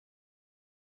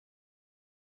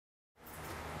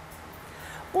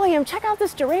William, check out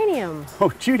this geranium. Oh,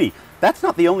 Judy, that's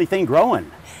not the only thing growing.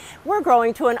 We're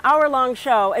growing to an hour-long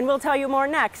show, and we'll tell you more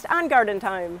next on Garden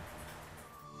Time.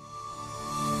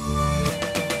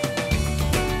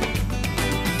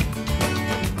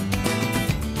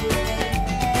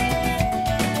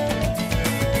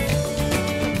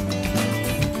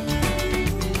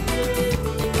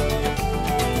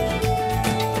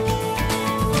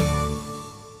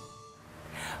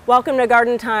 Welcome to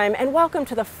Garden Time, and welcome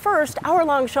to the first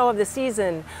hour-long show of the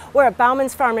season. We're at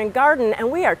Bauman's Farm and Garden,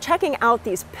 and we are checking out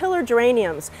these pillar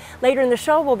geraniums. Later in the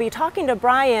show, we'll be talking to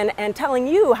Brian and telling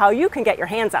you how you can get your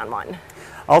hands on one.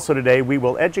 Also today, we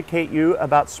will educate you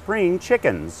about spring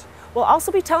chickens. We'll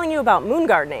also be telling you about moon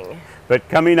gardening. But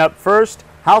coming up first,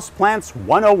 Houseplants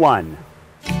 101.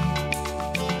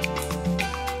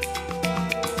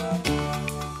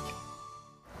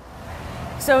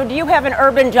 So do you have an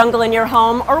urban jungle in your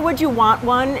home, or would you want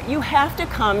one? You have to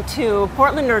come to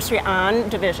Portland Nursery on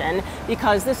Division,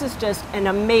 because this is just an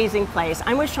amazing place.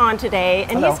 I'm with Sean today,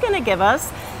 and Hello. He's going to give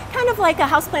us kind of like a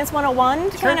Houseplants 101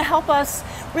 to kind of help us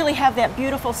really have that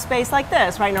beautiful space like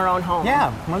this right in our own home. Yeah,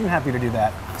 I'm more than happy to do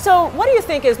that. So what do you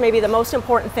think is maybe the most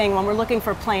important thing when we're looking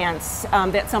for plants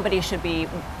that somebody should be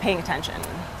paying attention?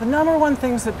 The number one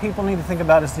things that people need to think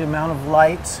about is the amount of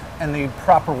light and the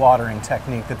proper watering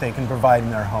technique that they can provide in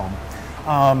their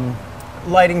home.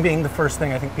 Lighting being the first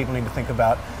thing I think people need to think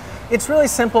about. It's really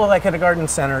simple, like at a garden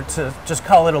center, to just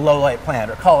call it a low light plant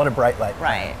or call it a bright light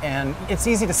plant. Right. And it's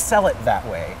easy to sell it that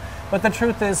way. But the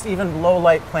truth is, even low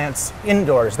light plants,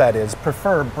 indoors that is,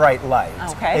 prefer bright light.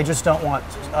 Okay. They just don't want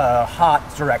hot,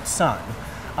 direct sun.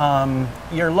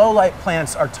 Your low light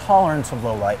plants are tolerant of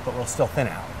low light, but will still thin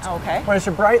out. Okay. Whereas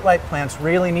your bright light plants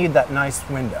really need that nice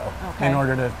window in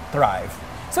order to thrive.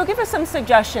 So give us some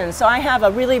suggestions. So I have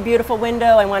a really beautiful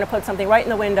window. I want to put something right in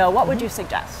the window. What would you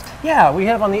suggest? Yeah, we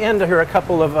have on the end here a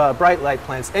couple of bright light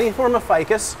plants. Any form of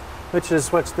ficus, which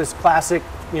is what's this classic,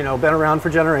 been around for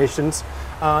generations.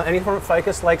 Any form of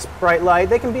ficus likes bright light.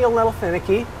 They can be a little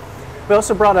finicky. We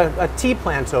also brought a tea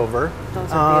plant over.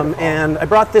 Those are beautiful. And I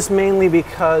brought this mainly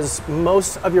because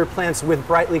most of your plants with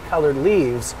brightly colored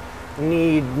leaves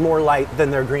need more light than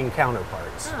their green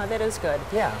counterparts. Ah, that is good.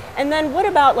 Yeah. And then what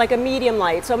about like a medium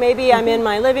light? So maybe I'm in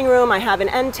my living room, I have an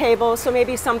end table, so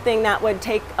maybe something that would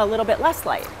take a little bit less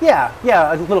light. Yeah,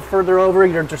 a little further over,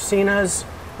 your dracaenas,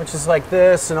 which is like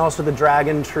this, and also the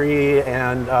dragon tree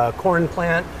and corn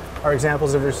plant are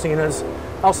examples of dracaenas.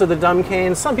 Also the dumb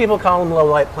canes. Some people call them low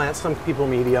light plants, some people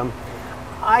medium.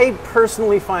 I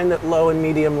personally find that low and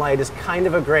medium light is kind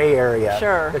of a gray area.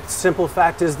 Sure. The simple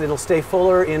fact is that it'll stay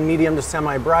fuller in medium to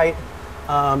semi-bright,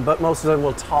 but most of them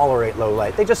will tolerate low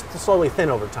light. They just slowly thin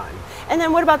over time. And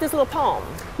then what about this little palm?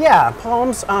 Yeah,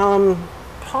 palms.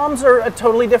 Palms are a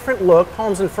totally different look.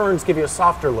 Palms and ferns give you a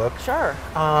softer look. Sure.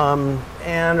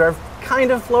 And are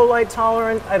kind of low light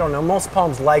tolerant. I don't know, most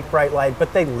palms like bright light,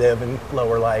 but they live in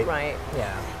lower light. Right.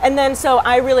 Yeah. And then so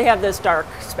I really have this dark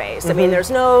space. I mean,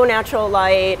 there's no natural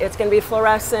light. It's going to be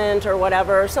fluorescent or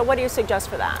whatever. So what do you suggest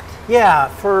for that? Yeah,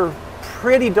 for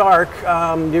pretty dark,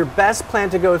 your best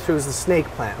plant to go through is the snake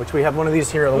plant, which we have one of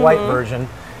these here, the white version.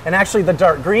 And actually the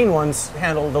dark green ones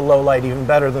handle the low light even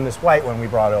better than this white one we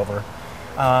brought over.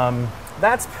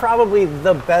 That's probably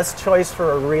the best choice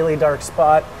for a really dark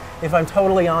spot. If I'm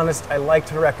totally honest, I like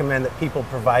to recommend that people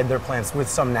provide their plants with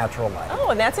some natural light. Oh,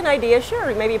 and that's an idea,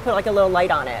 sure. Maybe you put like a little light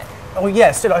on it. Oh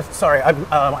yes, sorry,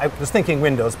 I was thinking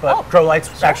windows, but grow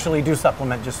lights actually do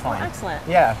supplement just fine. Oh, excellent.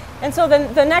 Yeah. And so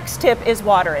then the next tip is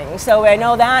watering. So I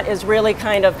know that is really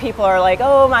kind of, people are like,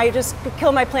 oh, I just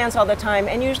kill my plants all the time.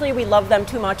 And usually we love them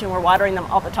too much and we're watering them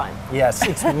all the time. Yes,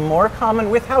 it's more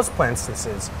common with houseplants, this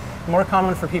is. More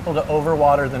common for people to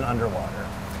overwater than underwater.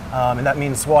 And that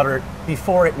means water it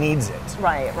before it needs it.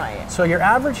 Right, right. So your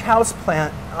average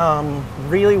houseplant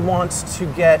really wants to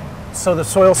get so the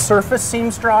soil surface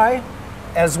seems dry,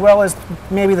 as well as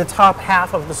maybe the top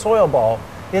half of the soil ball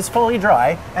is fully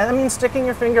dry, and that means sticking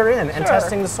your finger in and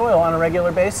testing the soil on a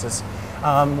regular basis.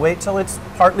 Wait till it's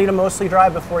partly to mostly dry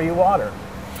before you water.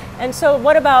 And so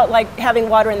what about like having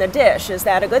water in the dish? Is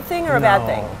that a good thing or a bad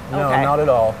thing? No, Okay. not at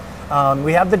all.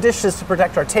 We have the dishes to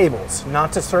protect our tables,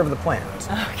 not to serve the plant.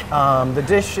 Okay. The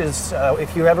dish is,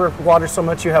 if you ever water so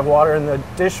much you have water in the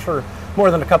dish for more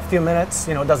than a few minutes,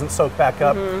 it doesn't soak back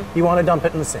up, you want to dump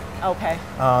it in the sink. Okay.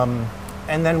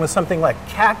 And then with something like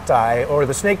cacti or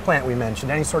the snake plant we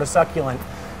mentioned, any sort of succulent,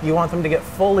 you want them to get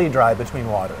fully dry between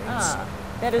waterings.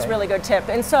 That is a really good tip.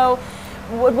 And so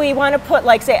would we want to put,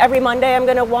 like, say, every Monday I'm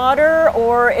going to water,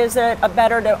 or is it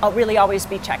better to really always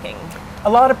be checking? A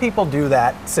lot of people do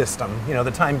that system,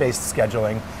 the time-based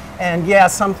scheduling. And yeah,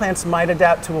 some plants might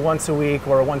adapt to a once a week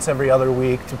or a once every other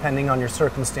week, depending on your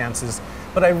circumstances.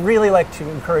 But I really like to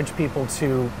encourage people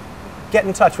to get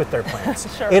in touch with their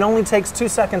plants. Sure. It only takes 2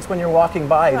 seconds when you're walking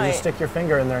by Right. and you stick your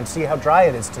finger in there and see how dry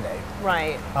it is today.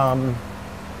 Right.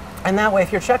 And that way,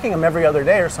 if you're checking them every other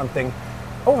day or something,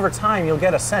 over time you'll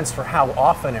get a sense for how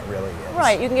often it really is.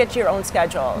 Right, you can get to your own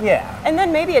schedule. Yeah. And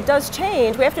then maybe it does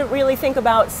change. We have to really think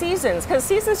about seasons, because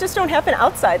seasons just don't happen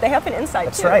outside, they happen inside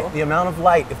That's too. right. The amount of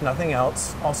light, if nothing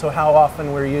else. Also how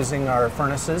often we're using our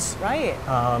furnaces. Right.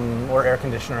 Or air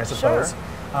conditioner, I suppose,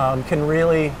 can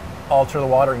really alter the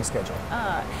watering schedule.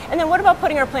 And then what about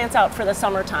putting our plants out for the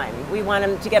summertime? We want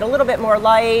them to get a little bit more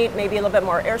light, maybe a little bit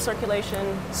more air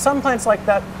circulation. Some plants like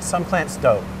that, some plants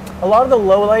don't. A lot of the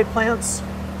low light plants,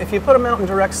 if you put them out in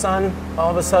direct sun,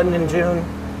 all of a sudden in June,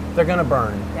 they're gonna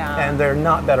burn. Yeah. And they're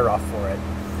not better off for it.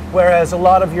 Whereas a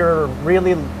lot of your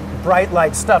really bright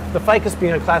light stuff, the ficus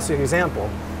being a classic example,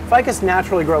 ficus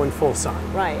naturally grow in full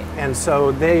sun. Right. And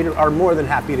so they are more than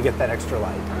happy to get that extra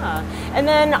light. And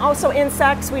then also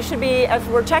insects, we should be, if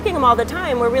we're checking them all the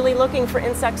time, we're really looking for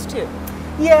insects too.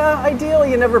 Yeah,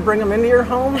 ideally you never bring them into your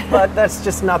home, but that's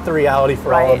just not the reality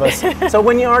for all of us. So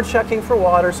when you are checking for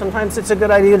water, sometimes it's a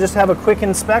good idea to just have a quick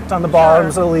inspect on the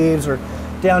bottoms of the leaves or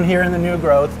down here in the new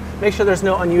growth. Make sure there's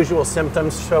no unusual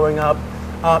symptoms showing up.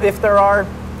 If there are,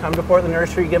 come to Portland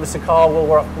Nursery, give us a call.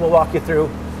 We'll walk you through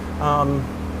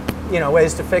you know,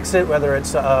 ways to fix it, whether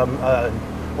it's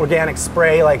organic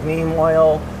spray like neem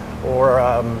oil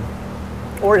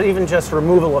or even just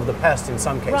removal of the pest in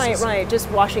some cases. Right, just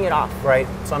washing it off. Right,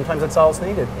 sometimes that's all it's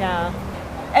needed. Yeah.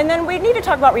 And then we need to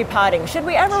talk about repotting. Should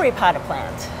we ever repot a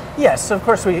plant? Yes, of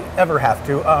course we ever have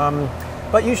to,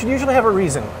 but you should usually have a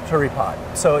reason to repot.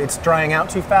 So it's drying out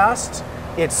too fast,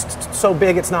 it's so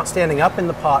big it's not standing up in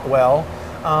the pot well,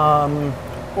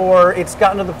 or it's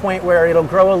gotten to the point where it'll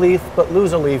grow a leaf but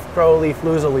lose a leaf, grow a leaf,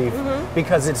 lose a leaf,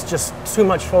 because it's just too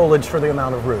much foliage for the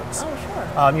amount of roots. Oh,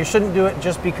 sure. You shouldn't do it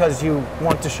just because you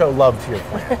want to show love to your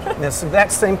plant.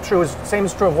 That's same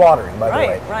is true of watering, by the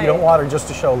way. Right. You don't water just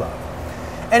to show love.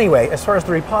 Anyway, as far as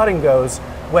the repotting goes,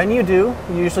 when you do,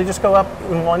 you usually just go up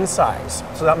in one size.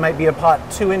 So that might be a pot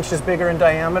 2 inches bigger in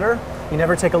diameter. You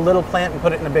never take a little plant and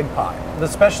put it in a big pot,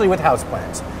 especially with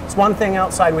houseplants. It's one thing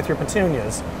outside with your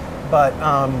petunias, but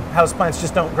houseplants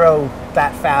just don't grow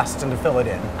that fast and to fill it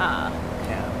in.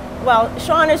 Well,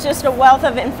 Sean is just a wealth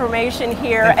of information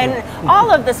here, and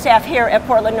all of the staff here at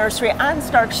Portland Nursery on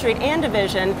Stark Street and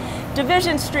Division.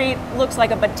 Division Street looks like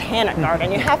a botanic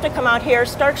garden. You have to come out here.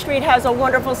 Stark Street has a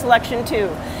wonderful selection too.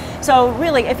 So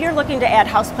really, if you're looking to add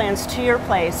houseplants to your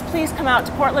place, please come out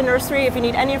to Portland Nursery. If you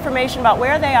need any information about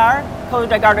where they are, go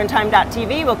to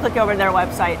gardentime.tv. We'll click over to their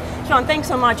website. Sean, thanks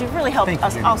so much. You've really helped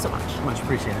us all so much. Much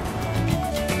appreciated.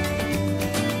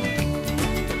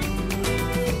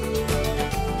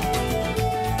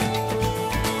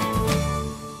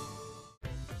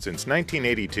 Since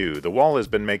 1982, the Wall has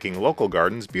been making local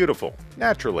gardens beautiful,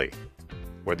 naturally.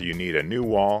 Whether you need a new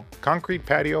wall, concrete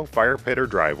patio, fire pit, or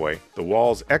driveway, the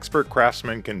Wall's expert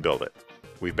craftsmen can build it.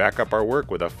 We back up our work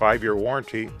with a 5-year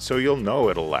warranty, so you'll know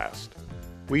it'll last.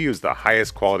 We use the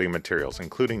highest quality materials,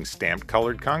 including stamped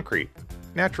colored concrete,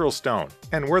 natural stone,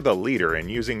 and we're the leader in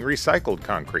using recycled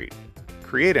concrete.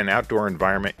 Create an outdoor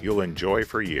environment you'll enjoy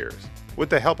for years, with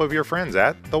the help of your friends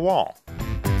at The Wall.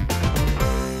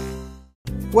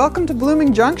 Welcome to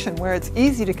Blooming Junction, where it's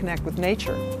easy to connect with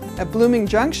nature. At Blooming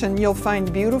Junction, you'll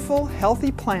find beautiful, healthy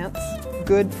plants,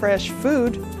 good, fresh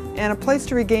food, and a place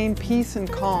to regain peace and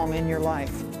calm in your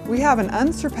life. We have an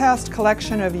unsurpassed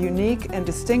collection of unique and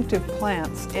distinctive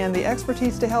plants and the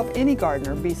expertise to help any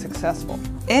gardener be successful.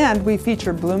 And we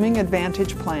feature Blooming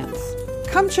Advantage plants.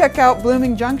 Come check out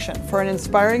Blooming Junction for an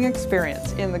inspiring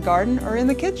experience in the garden or in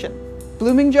the kitchen.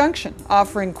 Blooming Junction,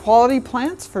 offering quality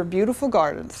plants for beautiful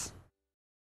gardens.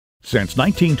 Since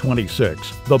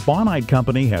 1926, the Bonide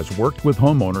Company has worked with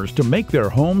homeowners to make their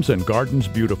homes and gardens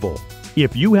beautiful.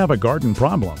 If you have a garden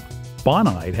problem,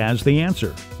 Bonide has the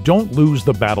answer. Don't lose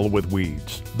the battle with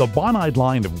weeds. The Bonide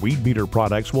line of weed beater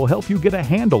products will help you get a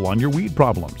handle on your weed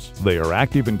problems. They are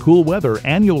active in cool weather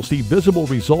and you'll see visible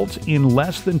results in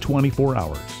less than 24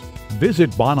 hours.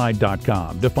 Visit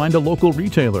Bonide.com to find a local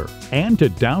retailer and to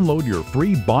download your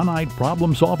free Bonide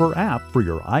Problem Solver app for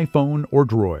your iPhone or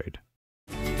Droid.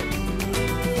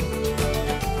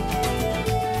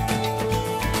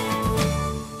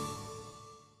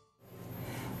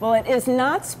 Well, it is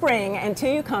not spring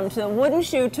until you come to the Wooden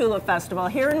Shoe Tulip Festival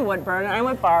here in Woodburn. I'm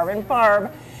with Barb. And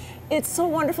Barb, It's so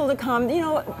wonderful to come. You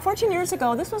know, 14 years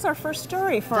ago, this was our first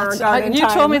story for our garden You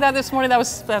time. told me that this morning.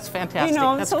 That's fantastic. You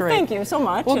know, that's so great. thank you so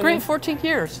much. Well, great 14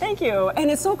 years. Thank you. And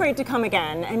it's so great to come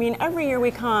again. I mean, every year we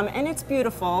come, and it's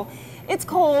beautiful. It's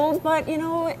cold, but you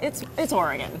know, it's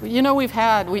Oregon. You know,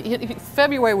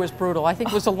 February was brutal. I think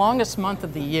it was the longest month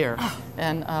of the year,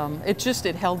 and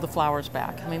it held the flowers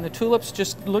back. I mean, the tulips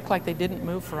just looked like they didn't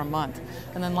move for a month.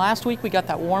 And then last week we got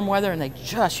that warm weather, and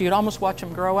you'd almost watch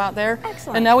them grow out there.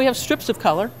 Excellent. And now we have strips of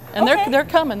color, and Okay. they're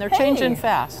coming. They're changing Hey.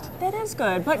 fast. That is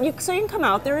good. But so you can come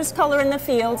out. There is color in the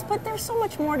fields, but there's so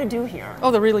much more to do here.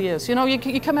 Oh, there really is. You know,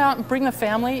 you come out and bring the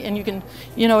family, and you can,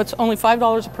 you know, it's only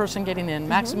 $5 a person getting in,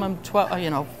 maximum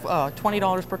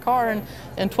 $20 per car,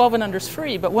 and 12 and under is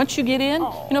free. But once you get in,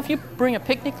 you know, if you bring a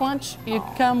picnic lunch, you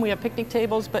come. We have picnic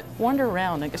tables, but wander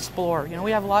around and explore. You know,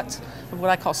 we have lots of what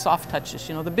I call soft touches.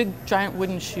 You know, the big giant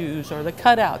wooden shoes or the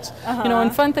cutouts. You know,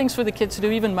 and fun things for the kids to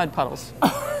do, even mud puddles.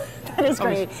 That is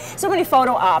great. So many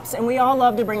photo ops, and we all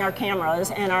love to bring our cameras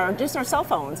and our cell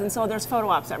phones, and so there's photo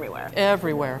ops everywhere.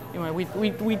 Everywhere. You know,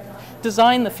 we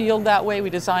design the field that way. We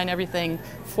design everything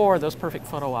for those perfect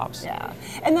photo ops. Yeah.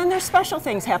 And then there's special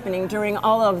things happening during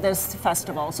all of this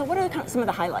festival. So what are some of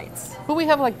the highlights? Well, we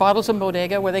have like bottles and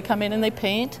bodega where they come in and they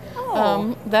paint.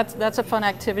 Oh. That's a fun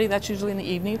activity. That's usually in the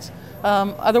evenings.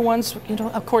 Other ones, you know,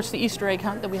 of course, the Easter egg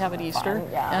hunt that we have at Easter, Fun,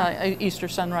 yeah. Easter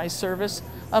sunrise service.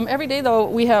 Every day, though,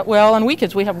 we have, well, on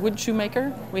weekends, we have wood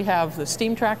shoemaker. We have the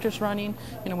steam tractors running.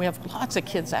 You know, we have lots of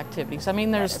kids' activities. I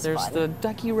mean, there's fun. the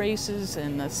ducky races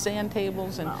and the sand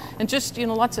tables and just, you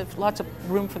know, lots of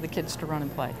room for the kids to run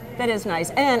and play. That is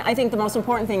nice. And I think the most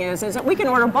important thing is that we can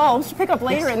order bulbs to pick up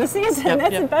later in the season. Yep,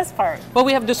 That's yep. the best part. Well,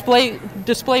 we have display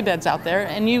beds out there,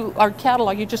 and our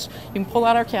catalog. You can pull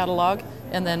out our catalog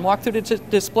and then walk through the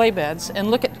display beds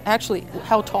and look at actually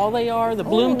how tall they are, the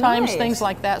bloom times, nice. things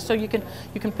like that. So you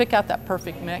can pick out that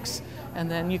perfect mix, and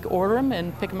then you can order them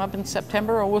and pick them up in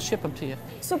September, or we'll ship them to you.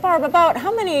 So Barb, about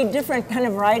how many different kind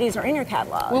of varieties are in your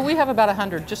catalog? Well, we have about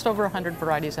 100, just over 100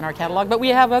 varieties in our catalog, but we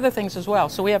have other things as well.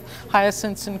 So we have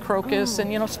hyacinths and crocus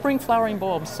and, you know, spring flowering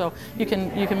bulbs. So you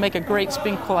can make a great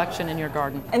spring collection in your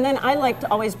garden. And then I like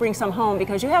to always bring some home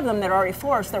because you have them that are already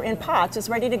forced. They're in pots, it's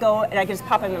ready to go, and I can just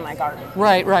pop them in my garden.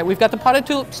 Right. We've got the potted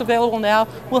tulips available now.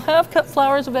 We'll have cut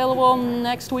flowers available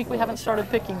next week. We haven't started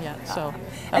picking yet, so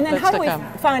And then that's how do to we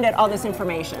come. find out all this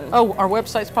information? Oh, our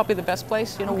website's probably the best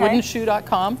place, you know, Okay.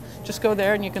 woodenshoe.com. Just go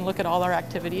there and you can look at all our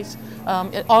activities.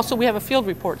 Also, we have a field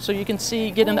report, so you can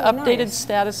get an updated nice.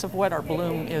 status of what our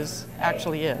bloom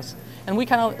actually is. And we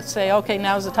kind of say, okay,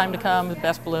 now's the time to come, the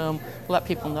best bloom, let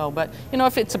people know. But, you know,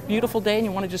 if it's a beautiful day and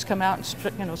you want to just come out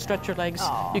and stretch your legs,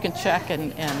 you can check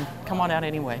and come on out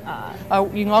anyway.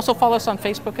 You can also follow us on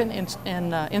Facebook and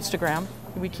Instagram.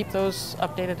 We keep those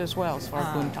updated as well as far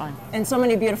as bloom time. And so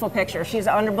many beautiful pictures. She's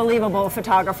an unbelievable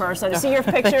photographer. So to see your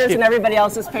pictures you. and everybody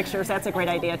else's pictures, that's a great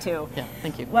idea too. Yeah,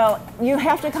 thank you. Well, you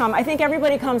have to come. I think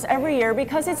everybody comes every year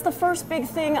because it's the first big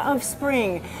thing of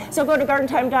spring. So go to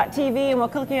gardentime.tv and we'll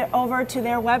click it over to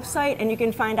their website and you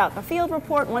can find out the field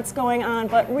report and what's going on,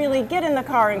 but really get in the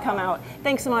car and come out.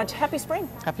 Thanks so much. Happy spring.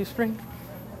 Happy spring.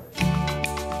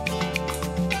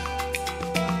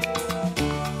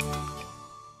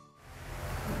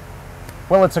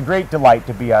 Well, it's a great delight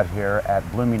to be out here at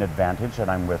Blooming Advantage, and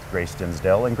I'm with Grace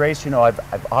Dinsdale. And Grace, you know, I've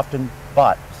often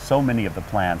bought so many of the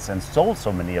plants and sold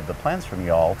so many of the plants from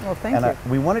y'all. Well, thank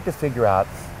you. We wanted to figure out,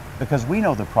 because we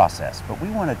know the process, but we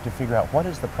wanted to figure out what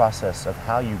is the process of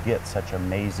how you get such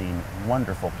amazing,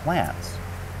 wonderful plants.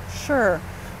 Sure.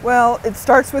 Well, it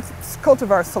starts with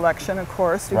cultivar selection, of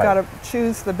course. You've Right. got to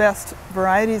choose the best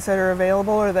varieties that are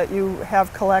available or that you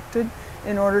have collected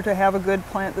in order to have a good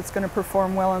plant that's going to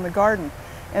perform well in the garden.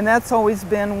 And that's always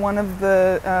been one of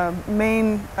the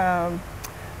main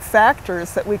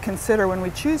factors that we consider when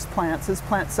we choose plants, is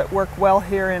plants that work well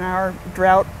here in our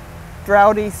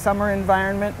droughty summer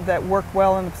environment, that work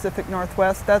well in the Pacific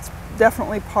Northwest. That's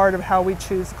definitely part of how we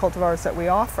choose the cultivars that we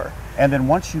offer. And then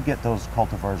once you get those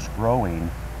cultivars growing,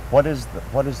 what is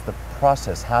the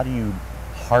process? How do you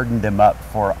harden them up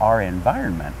for our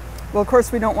environment? Well, of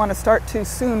course, we don't want to start too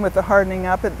soon with the hardening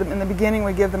up. In the beginning,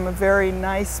 we give them a very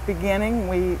nice beginning.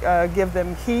 We give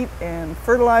them heat and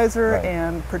fertilizer Right.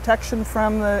 and protection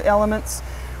from the elements.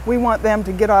 We want them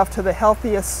to get off to the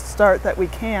healthiest start that we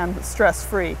can,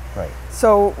 stress-free. Right.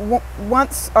 So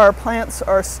once our plants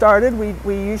are started,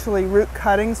 we usually root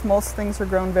cuttings. Most things are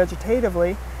grown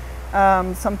vegetatively.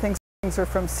 Some things are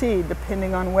from seed,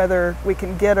 depending on whether we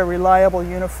can get a reliable,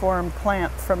 uniform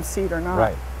plant from seed or not.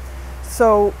 Right.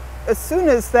 So as soon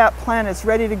as that plant is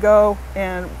ready to go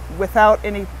and without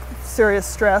any serious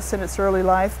stress in its early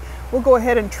life, we'll go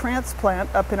ahead and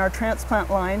transplant up in our transplant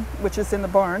line, which is in the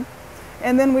barn.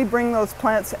 And then we bring those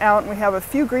plants out, and we have a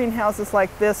few greenhouses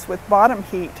like this with bottom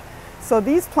heat. So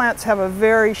these plants have a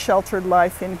very sheltered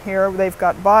life in here. They've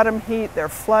got bottom heat, they're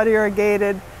flood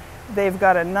irrigated, they've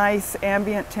got a nice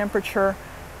ambient temperature,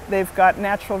 they've got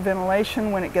natural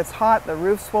ventilation. When it gets hot, the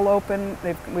roofs will open,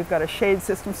 we've got a shade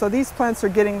system. So these plants are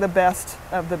getting the best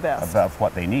of the best. Of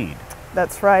what they need.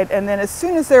 That's right. And then as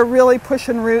soon as they're really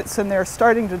pushing roots and they're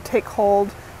starting to take hold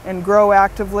and grow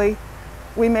actively,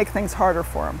 we make things harder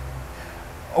for them.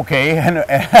 Okay, and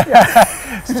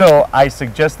so I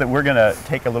suggest that we're going to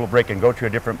take a little break and go to a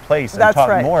different place and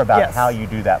talk more about how you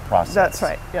do that process. That's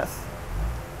right, yes.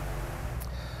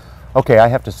 Okay, I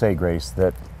have to say, Grace,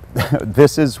 that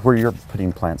this is where you're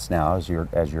putting plants now as you're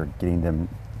getting them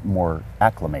more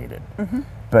acclimated. Mm-hmm.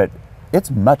 But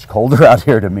it's much colder out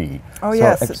here to me. Oh, so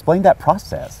yes. Explain that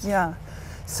process. Yeah.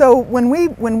 So when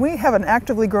we have an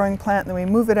actively growing plant and then we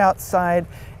move it outside,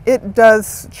 it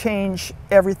does change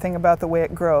everything about the way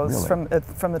it grows from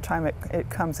the time it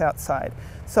comes outside.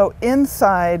 So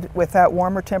inside, with that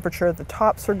warmer temperature, the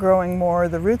tops are growing more,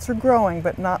 the roots are growing,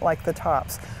 but not like the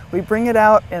tops. We bring it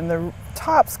out and the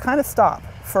tops kind of stop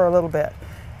for a little bit,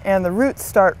 and the roots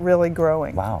start really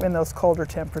growing in those colder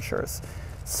temperatures.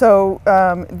 So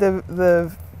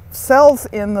the cells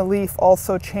in the leaf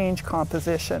also change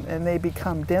composition, and they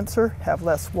become denser, have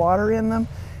less water in them.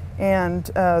 And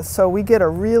so we get a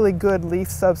really good leaf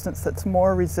substance that's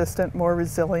more resistant, more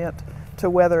resilient to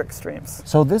weather extremes.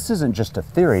 So this isn't just a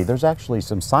theory, there's actually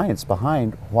some science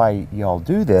behind why y'all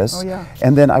do this. Oh, yeah.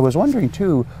 And then I was wondering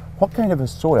too, what kind of a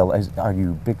soil, are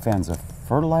you big fans of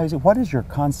fertilizing? What is your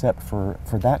concept for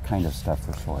that kind of stuff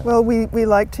for soil? Well, we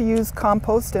like to use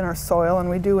compost in our soil, and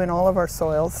we do in all of our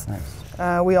soils. Nice.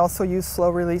 We also use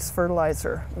slow-release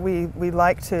fertilizer. We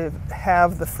like to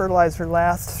have the fertilizer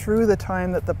last through the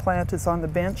time that the plant is on the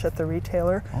bench at the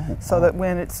retailer, so that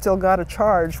when it's still got a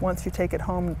charge, once you take it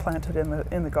home and plant it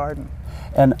in the garden.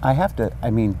 And I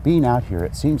mean, being out here,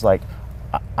 it seems like,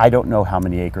 I don't know how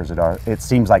many acres it are. It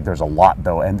seems like there's a lot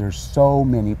though, and there's so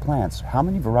many plants. How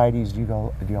many varieties do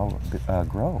y'all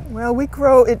grow? Well, we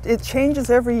grow, it changes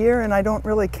every year, and I don't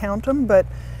really count them, but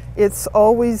it's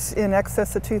always in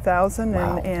excess of 2,000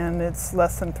 and it's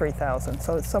less than 3,000.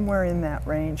 So it's somewhere in that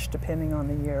range depending on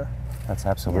the year. That's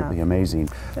absolutely amazing.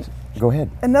 Go ahead.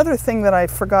 Another thing that I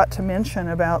forgot to mention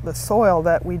about the soil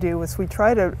that we do is we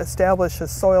try to establish a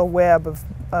soil web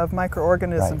of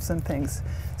microorganisms and things.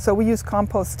 So we use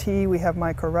compost tea, we have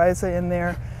mycorrhiza in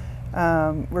there.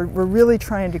 We're really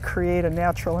trying to create a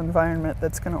natural environment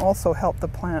that's going to also help the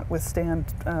plant withstand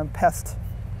pest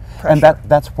pressure. And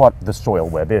that's what the soil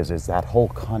web is that whole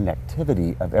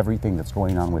connectivity of everything that's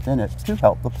going on within it to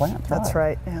help the plant thrive. That's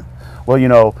right, yeah. Well, you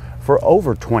know, for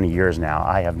over 20 years now,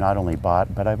 I have not only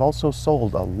bought, but I've also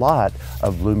sold a lot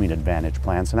of Blooming Advantage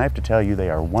plants, and I have to tell you, they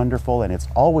are wonderful, and it's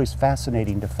always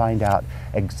fascinating to find out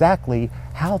exactly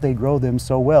how they grow them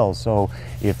so well. So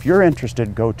if you're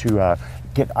interested, go to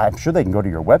I'm sure they can go to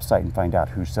your website and find out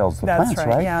who sells the plants, right? That's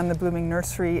right, yeah, on the Blooming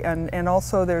Nursery, and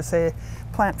also there's a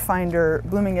plant finder,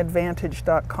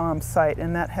 bloomingadvantage.com site,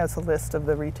 and that has a list of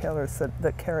the retailers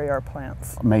that carry our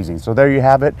plants. Amazing. So there you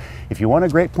have it. If you want a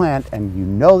great plant and you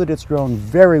know that it's grown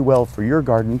very well for your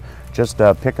garden, just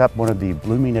pick up one of the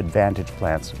Blooming Advantage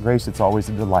plants. Grace, it's always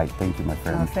a delight. Thank you, my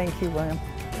friend. Oh, thank you, William.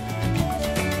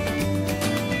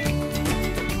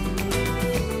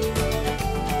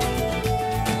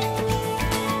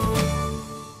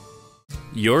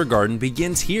 Your garden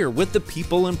begins here with the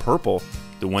people in purple,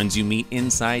 the ones you meet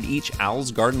inside each Owl's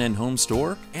Garden and Home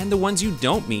store, and the ones you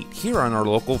don't meet here on our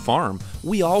local farm.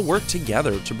 We all work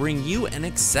together to bring you an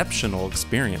exceptional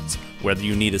experience, whether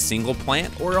you need a single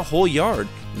plant or a whole yard.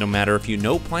 No matter if you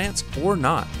know plants or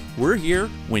not, we're here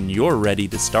when you're ready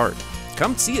to start.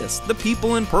 Come see us, the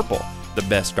people in purple. The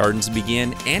best gardens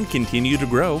begin and continue to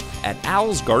grow at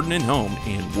Owl's Garden and Home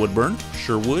in Woodburn,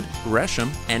 Sherwood,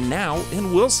 Gresham, and now in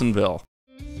Wilsonville.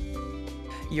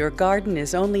 Your garden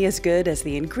is only as good as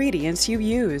the ingredients you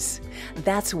use.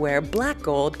 That's where Black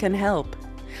Gold can help.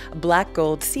 Black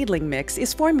Gold Seedling Mix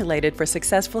is formulated for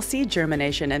successful seed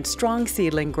germination and strong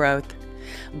seedling growth.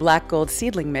 Black Gold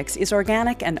Seedling Mix is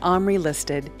organic and OMRI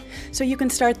listed, so you can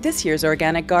start this year's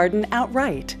organic garden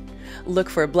outright. Look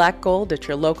for Black Gold at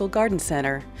your local garden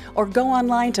center or go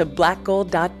online to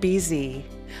blackgold.bz.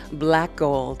 Black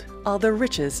Gold, all the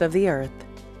riches of the earth.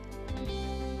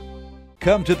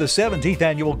 Come to the 17th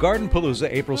Annual Garden Palooza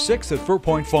April 6th at Fur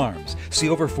Point Farms. See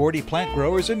over 40 plant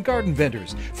growers and garden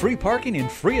vendors. Free parking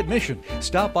and free admission.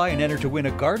 Stop by and enter to win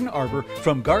a garden arbor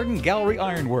from Garden Gallery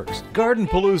Ironworks. Garden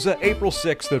Palooza April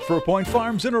 6th at Fur Point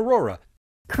Farms in Aurora.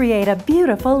 Create a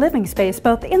beautiful living space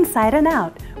both inside and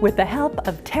out with the help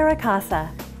of Terra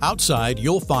Casa. Outside,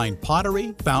 you'll find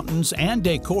pottery, fountains, and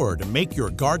decor to make your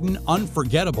garden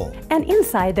unforgettable. And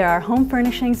inside there are home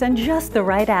furnishings and just the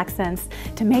right accents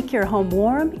to make your home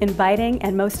warm, inviting,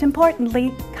 and most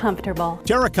importantly, comfortable.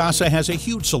 Terra Casa has a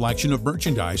huge selection of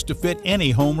merchandise to fit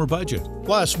any home or budget.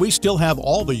 Plus, we still have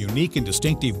all the unique and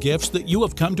distinctive gifts that you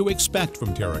have come to expect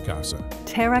from Terra Casa.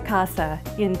 Terra Casa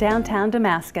in downtown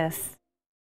Damascus.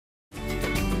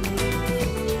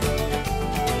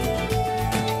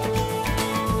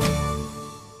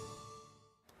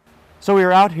 So we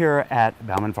were out here at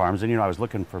Bauman Farms, and I was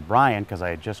looking for Brian because I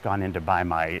had just gone in to buy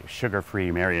my sugar-free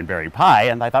Marionberry pie,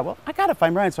 and I thought, well, I gotta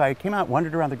find Brian. So I came out,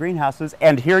 wandered around the greenhouses,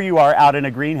 and here you are out in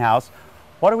a greenhouse.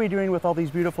 What are we doing with all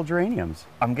these beautiful geraniums?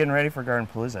 I'm getting ready for Garden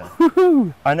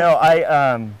Palooza. I know.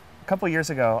 A couple years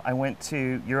ago, I went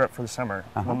to Europe for the summer.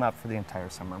 Well, not for the entire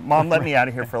summer. Mom let me out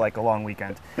of here for like a long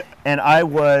weekend, and I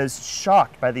was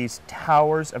shocked by these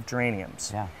towers of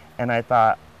geraniums. Yeah. And I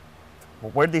thought,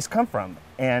 well, where did these come from?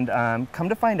 And come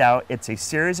to find out, it's a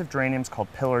series of geraniums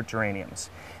called pillar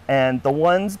geraniums. And the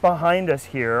ones behind us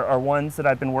here are ones that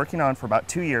I've been working on for about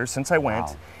 2 years since I went.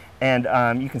 Wow.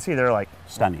 And you can see they're like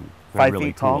stunning. They're 5 really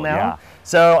feet tall cool, now. Yeah.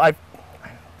 So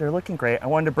they're looking great. I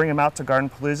wanted to bring them out to Garden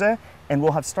Palooza, and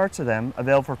we'll have starts of them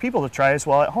available for people to try as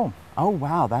well at home. Oh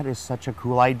wow, that is such a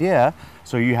cool idea.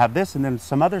 So you have this and then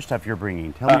some other stuff you're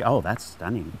bringing. Tell me, oh, that's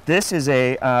stunning. This is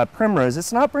a primrose.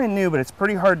 It's not brand new, but it's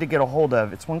pretty hard to get a hold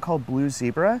of. It's one called Blue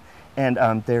Zebra,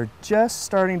 and they're just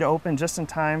starting to open just in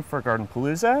time for Garden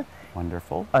Palooza.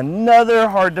 Wonderful. Another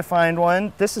hard to find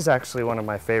one. This is actually one of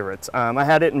my favorites. I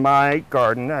had it in my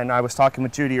garden, and I was talking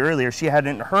with Judy earlier. She had it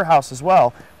in her house as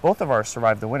well. Both of ours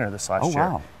survived the winter this last year.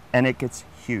 Oh wow. And it gets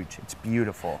huge. It's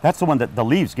beautiful. That's the one that the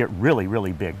leaves get really,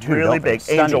 really big too. Really big.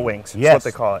 Stunning. Angel wings. Yes, That's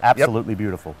what they call it. Absolutely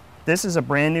beautiful. This is a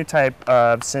brand new type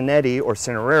of Cinetti or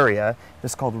Cineraria.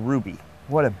 It's called Ruby.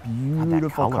 What a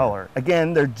beautiful color.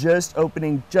 Again, they're just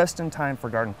opening just in time for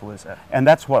Garden Palooza. And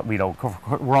that's what we're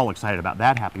all excited about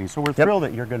that happening. So we're thrilled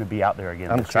that you're going to be out there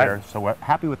again this year. So we're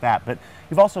happy with that. But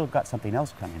you've also got something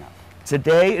else coming up.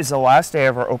 Today is the last day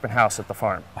of our open house at the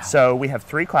farm. Wow. So we have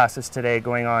 3 classes today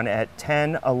going on at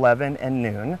 10, 11, and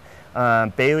noon.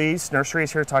 Bailey's Nursery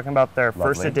is here talking about their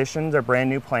first edition, their brand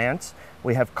new plants.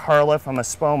 We have Carla from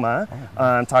Espoma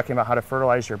talking about how to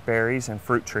fertilize your berries and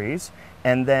fruit trees.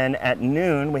 And then at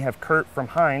noon, we have Kurt from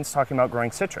Heinz talking about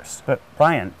growing citrus. But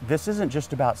Brian, this isn't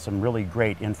just about some really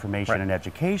great information and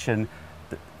education.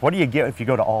 What do you get if you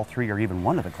go to all 3 or even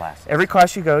one of the classes? Every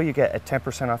class you go, you get a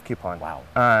 10% off coupon. Wow.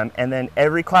 And then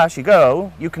every class you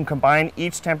go, you can combine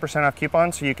each 10% off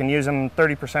coupon, so you can use them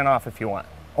 30% off if you want.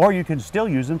 Or you can still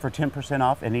use them for 10%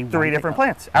 off any 3 different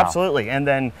plants. Wow. Absolutely. And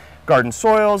then garden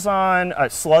soils on,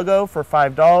 Sluggo for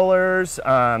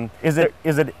 $5.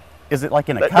 Is it like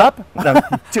in a cup? No,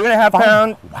 2.5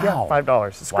 pound. Wow. Yeah, $5.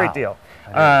 It's a great deal.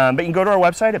 But you can go to our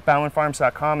website at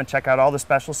baumanfarms.com and check out all the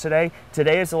specials today.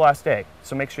 Today is the last day,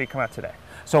 so make sure you come out today.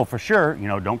 So for sure,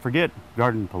 don't forget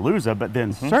Garden Palooza, but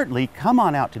then certainly come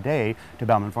on out today to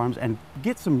Bauman Farms and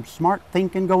get some smart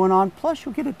thinking going on. Plus,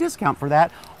 you'll get a discount for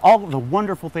that. All of the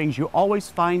wonderful things you always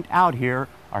find out here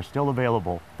are still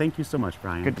available. Thank you so much,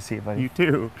 Brian. Good to see you, buddy. You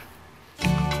too.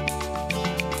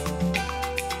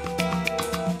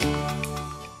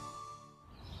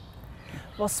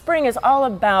 Well, spring is all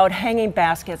about hanging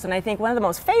baskets, and I think one of the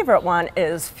most favorite one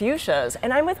is fuchsias.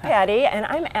 And I'm with Patty, and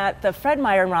I'm at the Fred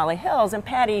Meyer in Raleigh Hills. And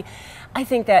Patty, I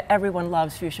think that everyone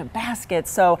loves fuchsia baskets.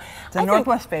 So it's a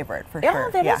Northwest favorite for sure. Yeah,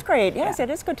 that is great. Yes,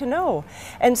 it is good to know.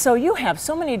 And so you have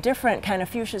so many different kind of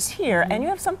fuchsias here, and you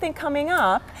have something coming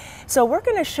up. So we're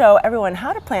going to show everyone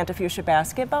how to plant a fuchsia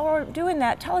basket. But while we're doing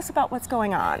that, tell us about what's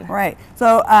going on. Right.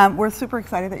 So we're super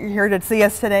excited that you're here to see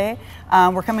us today.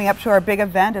 We're coming up to our big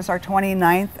event. It's our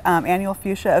 29th annual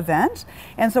fuchsia event.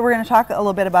 And so we're going to talk a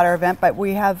little bit about our event, but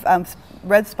we have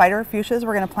red spider fuchsias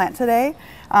we're going to plant today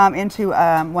into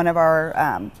one of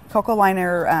our cocoa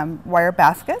liner wire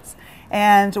baskets.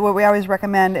 And what we always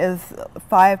recommend is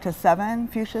 5 to 7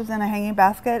 fuchsias in a hanging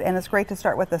basket, and it's great to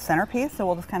start with the centerpiece, so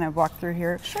we'll just kind of walk through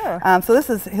here. Sure. So this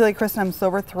is Helichrysum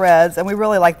silver threads, and we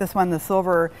really like this one. The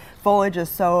silver foliage is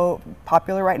so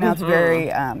popular right now. It's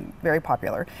very, very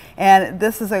popular. And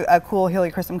this is a cool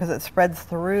Helichrysum because it spreads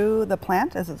through the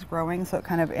plant as it's growing, so it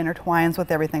kind of intertwines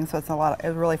with everything, so it's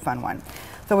a really fun one.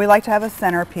 So we like to have a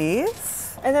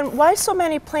centerpiece. And then why so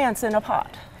many plants in a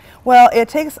pot? Well, it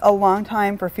takes a long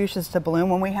time for fuchsias to bloom.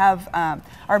 When we have,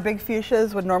 our big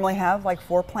fuchsias would normally have like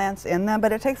 4 plants in them,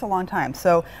 but it takes a long time.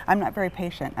 So I'm not very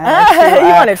patient.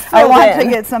 I want to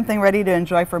get something ready to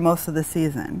enjoy for most of the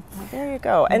season. Well, there you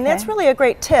go. And that's really a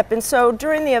great tip. And so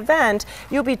during the event,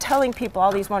 you'll be telling people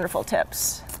all these wonderful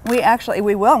tips. We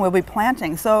will, and we'll be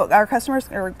planting. So our customers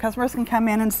can come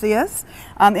in and see us.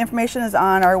 The information is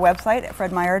on our website at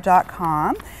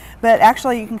fredmeyer.com. But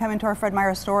actually, you can come into our Fred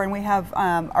Meyer store, and we have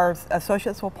our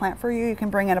associates will plant for you. You can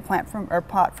bring in a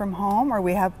pot from home, or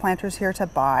we have planters here to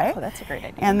buy. Oh, that's a great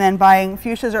idea. And then buying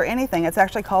fuchsias or anything. It's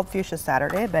actually called Fuchsia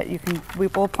Saturday, but we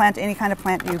will plant any kind of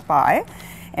plant you buy.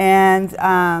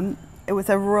 And it was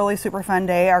a really super fun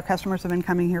day. Our customers have been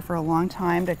coming here for a long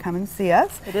time to come and see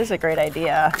us. It is a great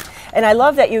idea. And I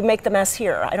love that you make the mess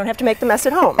here. I don't have to make the mess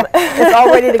at home. It's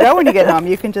all ready to go when you get home.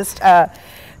 You can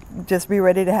just be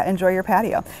ready to enjoy your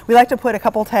patio. We like to put a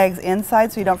couple tags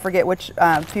inside so you don't forget which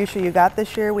fuchsia you got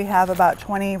this year. We have about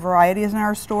 20 varieties in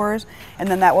our stores, and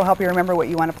then that will help you remember what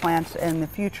you want to plant in the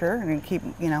future and keep,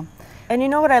 And you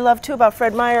know what I love too about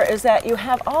Fred Meyer is that you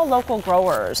have all local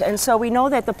growers, and so we know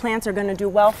that the plants are going to do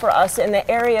well for us in the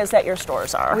areas that your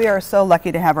stores are. We are so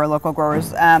lucky to have our local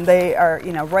growers. They are,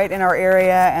 right in our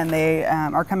area, and they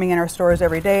are coming in our stores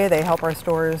every day. They help our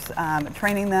stores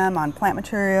training them on plant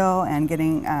material and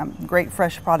getting great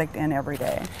fresh product in every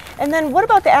day. And then what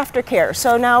about the aftercare?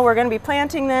 So now we're going to be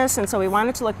planting this, and so we want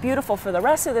it to look beautiful for the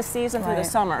rest of the season, for the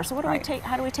summer. So what do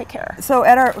how do we take care? So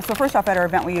first off, at our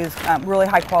event, we use really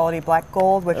high quality black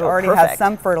gold, which already has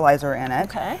some fertilizer in it.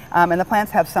 Okay. And the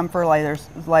plants have some fertilizer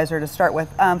to start with.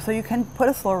 So you can put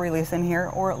a slow release in here,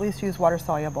 or at least use water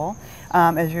soluble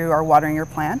as you are watering your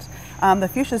plant. The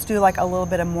fuchsias do like a little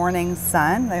bit of morning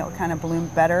sun. They'll kind of bloom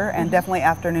better, and definitely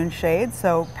afternoon shade.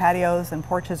 So patios and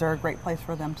porches are a great place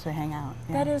for them to hang out.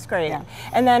 That is great. Yeah.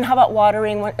 And then how about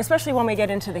watering, especially when we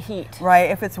get into the heat? Right.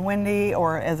 If it's windy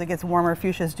or as it gets warmer,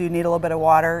 fuchsias do need a little bit of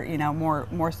water,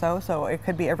 more so. So it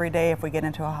could be every day if we get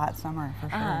into a hot summer, for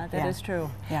sure. That is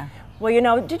true. Yeah.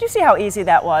 Well, did you see how easy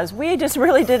that was? We just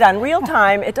really did on real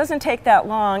time. It doesn't take that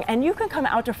long, and you can come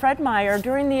out to Fred Meyer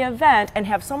during the event and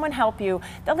have someone help you.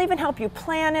 They'll even help you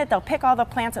plan it. They'll pick all the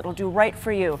plants that'll do right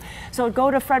for you. So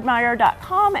go to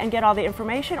fredmeyer.com and get all the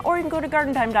information, or you can go to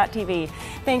gardentime.tv.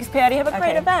 Thanks, Patty. Have a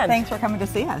great event. Thanks for coming to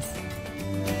see us.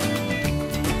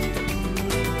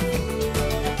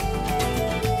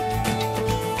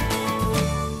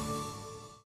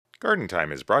 Garden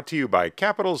Time is brought to you by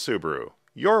Capital Subaru,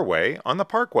 your way on the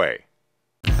Parkway.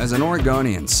 As an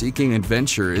Oregonian, seeking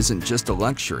adventure isn't just a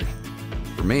luxury.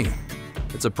 For me,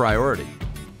 it's a priority.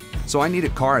 So I need a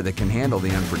car that can handle the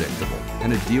unpredictable,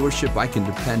 and a dealership I can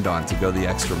depend on to go the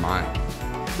extra mile.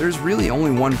 There's really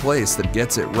only one place that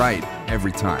gets it right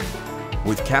every time.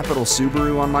 With Capital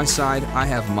Subaru on my side, I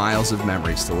have miles of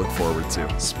memories to look forward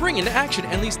to. Spring into action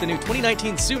and lease the new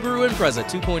 2019 Subaru Impreza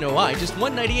 2.0i, just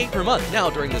 $198 per month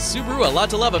now during the Subaru A Lot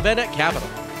to Love event at Capital.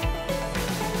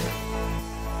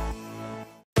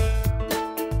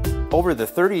 Over the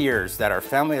 30 years that our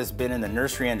family has been in the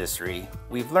nursery industry,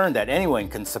 we've learned that anyone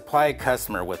can supply a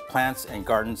customer with plants and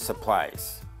garden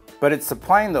supplies. But it's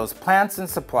supplying those plants and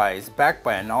supplies backed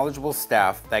by a knowledgeable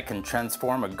staff that can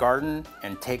transform a garden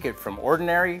and take it from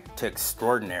ordinary to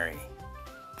extraordinary.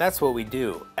 That's what we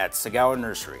do at Sagawa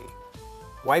Nursery.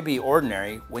 Why be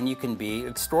ordinary when you can be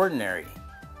extraordinary?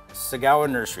 Sagawa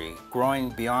Nursery, growing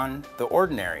beyond the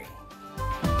ordinary.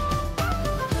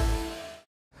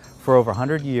 For over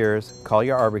 100 years,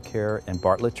 Collier Arbor Care and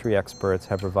Bartlett Tree Experts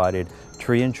have provided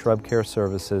tree and shrub care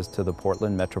services to the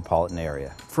Portland metropolitan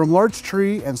area. From large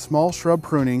tree and small shrub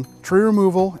pruning, tree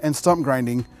removal, and stump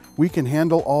grinding, we can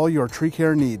handle all your tree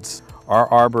care needs. Our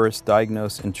arborists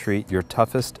diagnose and treat your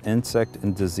toughest insect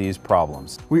and disease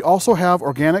problems. We also have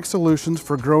organic solutions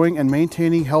for growing and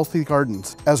maintaining healthy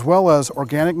gardens, as well as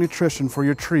organic nutrition for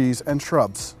your trees and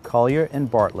shrubs. Collier and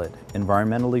Bartlett,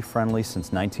 environmentally friendly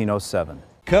since 1907.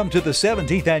 Come to the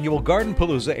 17th Annual Garden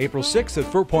Palooza April 6th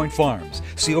at Fur Point Farms.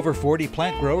 See over 40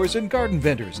 plant growers and garden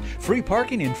vendors. Free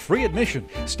parking and free admission.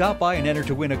 Stop by and enter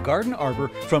to win a garden arbor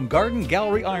from Garden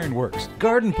Gallery Ironworks.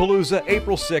 Garden Palooza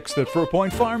April 6th at Fur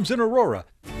Point Farms in Aurora.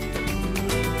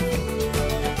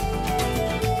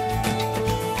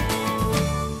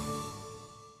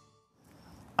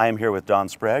 I am here with Don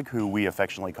Sprague, who we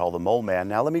affectionately call the Mole Man.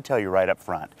 Now let me tell you right up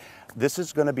front, this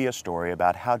is going to be a story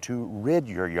about how to rid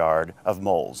your yard of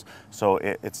moles. So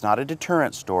it's not a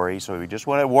deterrent story, so we just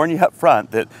want to warn you up front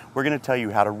that we're going to tell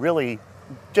you how to really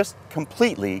just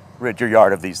completely rid your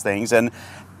yard of these things. And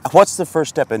what's the first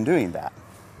step in doing that?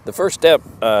 The first step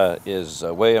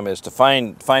William, is to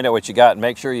find out what you got and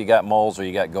make sure you got moles or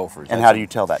you got gophers. And how do you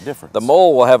tell that difference? The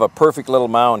mole will have a perfect little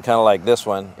mound, kind of like this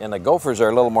one, and the gophers are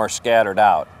a little more scattered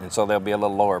out, and so they'll be a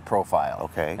little lower profile.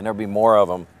 Okay. And there'll be more of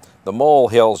them. The mole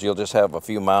hills, you'll just have a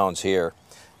few mounds here,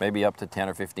 maybe up to 10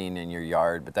 or 15 in your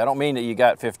yard, but that don't mean that you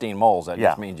got 15 moles. That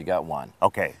just means you got one.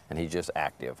 Okay. And he's just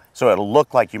active. So it'll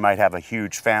look like you might have a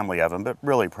huge family of them, but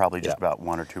really probably just about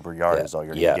 1 or 2 per yard is all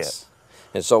you're going to get.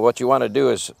 And so what you want to do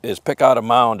is pick out a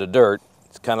mound of dirt.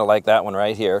 It's kind of like that one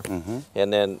right here.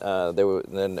 And then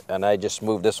and I just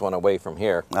moved this one away from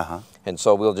here. And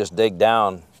so we'll just dig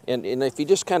down. And if you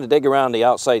just kind of dig around the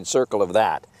outside circle of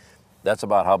that, that's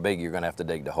about how big you're going to have to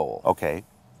dig the hole. Okay.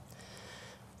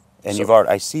 And you've already,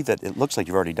 I see that it looks like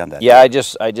you've already done that. Yeah, I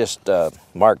just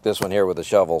marked this one here with a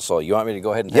shovel. So you want me to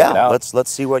go ahead and take it out? Yeah,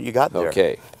 let's see what you got there.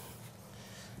 Okay.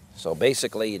 So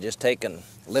basically, you just take and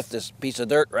lift this piece of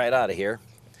dirt right out of here.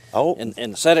 Oh.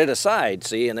 And set it aside,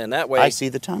 see, and then that way. I see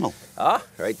the tunnel. Ah,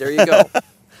 right there you go.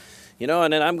 You know,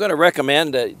 and then I'm going to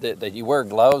recommend that you wear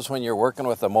gloves when you're working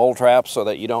with the mole traps so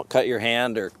that you don't cut your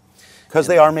hand or. Because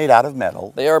they are made out of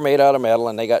metal. They are made out of metal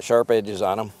and they got sharp edges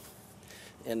on them.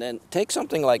 And then take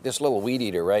something like this little weed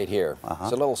eater right here.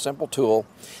 It's a little simple tool,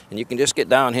 and you can just get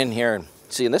down in here and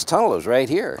see, and this tunnel is right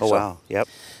here. Oh, wow, yep.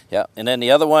 Yeah, and then the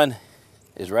other one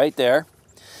is right there.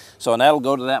 So, and that'll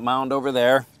go to that mound over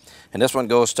there, and this one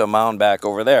goes to a mound back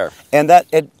over there. And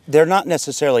they're not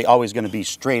necessarily always going to be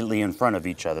straightly in front of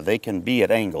each other. They can be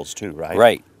at angles too, right?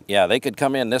 Right, yeah, they could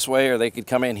come in this way or they could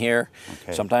come in here.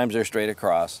 Okay. Sometimes they're straight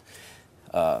across.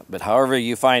 But however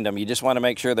you find them, you just want to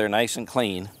make sure they're nice and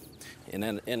clean.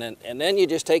 And then you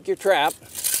just take your trap,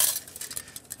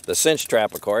 the cinch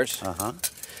trap, of course,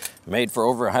 made for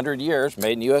over 100 years,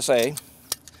 made in USA.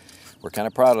 We're kind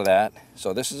of proud of that.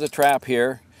 So this is a trap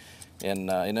here, and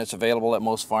it's available at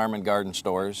most farm and garden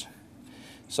stores.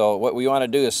 So what we want to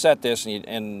do is set this,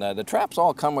 and the traps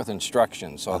all come with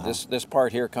instructions. So this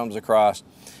part here comes across,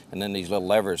 and then these little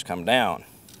levers come down.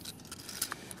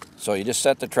 So you just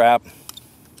set the trap.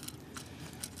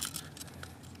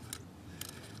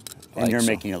 And you're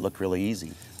making it look really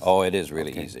easy. Oh, it is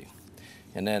really easy.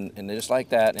 And then just like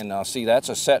that, and now see, that's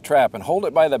a set trap. And hold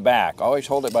it by the back. Always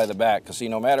hold it by the back, because see,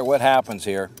 no matter what happens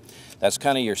here, that's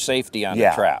kind of your safety on the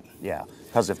trap. Yeah,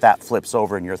 because if that flips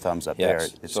over and your thumb's up there,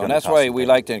 it's so, and that's why we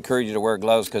like to encourage you to wear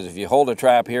gloves, because if you hold a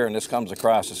trap here and this comes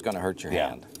across, it's going to hurt your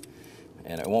hand.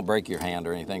 And it won't break your hand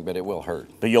or anything, but it will hurt.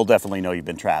 But you'll definitely know you've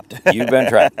been trapped. You've been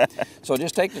trapped. So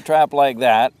just take the trap like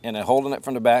that, and then holding it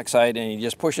from the back side, and you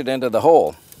just push it into the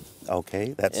hole.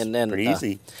 Okay, that's pretty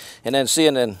easy. And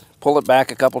then pull it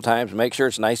back a couple times, make sure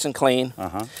it's nice and clean.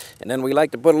 And then we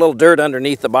like to put a little dirt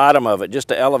underneath the bottom of it just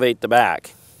to elevate the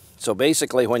back. So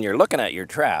basically, when you're looking at your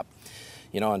trap,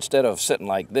 you know, instead of sitting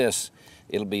like this,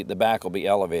 the back will be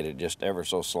elevated just ever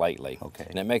so slightly. Okay.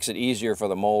 And it makes it easier for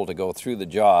the mole to go through the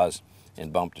jaws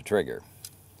and bump the trigger.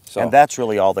 So, and that's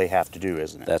really all they have to do,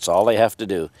 isn't it? That's all they have to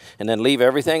do. And then leave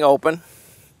everything open.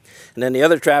 And then the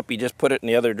other trap, you just put it in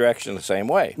the other direction the same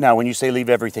way. Now, when you say leave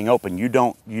everything open, you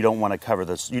don't want to cover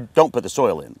this. You don't put the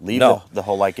soil in. Leave the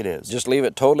hole like it is. Just leave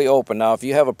it totally open. Now, if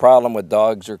you have a problem with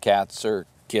dogs or cats or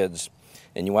kids,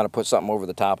 and you want to put something over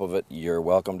the top of it, you're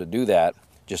welcome to do that.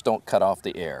 Just don't cut off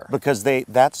the air. Because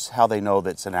that's how they know that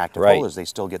it's an active hole, is they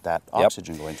still get that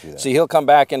oxygen going through there. See, he'll come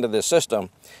back into this system,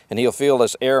 and he'll feel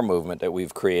this air movement that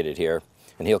we've created here,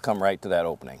 and he'll come right to that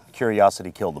opening.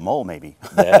 Curiosity killed the mole, maybe.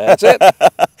 That's it.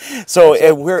 So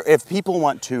if people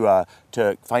want to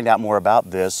find out more about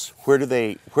this, where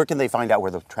can they find out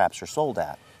where the traps are sold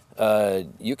at?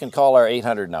 You can call our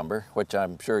 800 number, which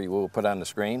I'm sure you will put on the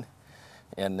screen,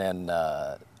 and then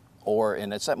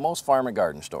and it's at most farm and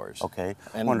garden stores. Okay.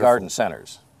 And garden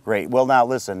centers. Great. Well, now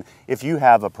listen, if you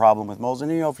have a problem with moles,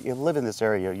 and you know, if you live in this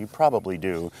area, you probably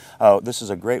do, this is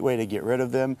a great way to get rid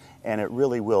of them, and it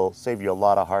really will save you a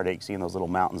lot of heartache seeing those little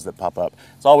mountains that pop up.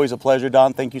 It's always a pleasure,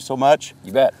 Don. Thank you so much.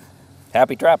 You bet.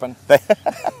 Happy trapping.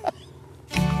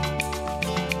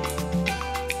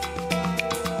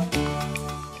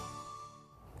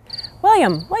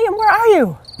 William, where are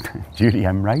you? Judy,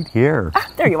 I'm right here.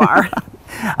 Ah, there you are.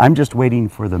 I'm just waiting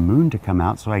for the moon to come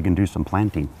out so I can do some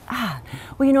planting.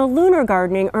 Well, you know, lunar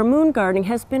gardening or moon gardening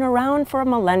has been around for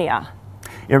millennia.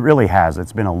 It really has.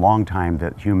 It's been a long time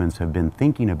that humans have been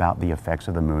thinking about the effects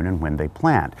of the moon and when they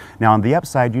plant. Now, on the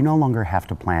upside, you no longer have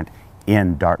to plant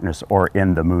in darkness or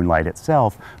in the moonlight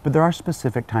itself, but there are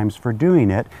specific times for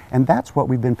doing it, and that's what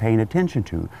we've been paying attention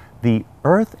to. The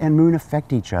Earth and moon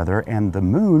affect each other, and the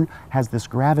moon has this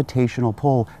gravitational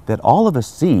pull that all of us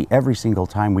see every single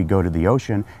time we go to the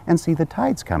ocean and see the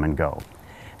tides come and go.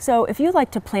 So if you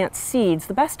like to plant seeds,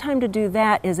 the best time to do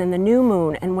that is in the new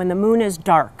moon and when the moon is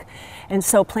dark. And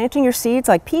so planting your seeds,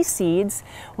 like pea seeds,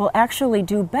 will actually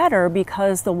do better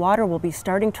because the water will be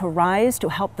starting to rise to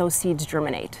help those seeds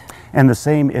germinate. And the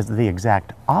same is the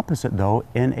exact opposite, though,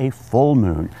 in a full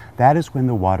moon. That is when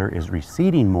the water is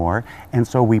receding more, and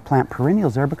so we plant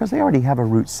perennials there because they already have a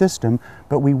root system,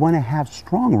 but we want to have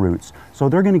strong roots. So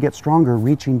they're going to get stronger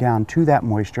reaching down to that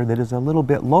moisture that is a little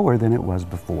bit lower than it was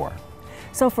before.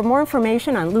 So for more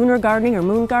information on lunar gardening or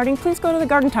moon gardening, please go to the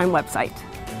Garden Time website.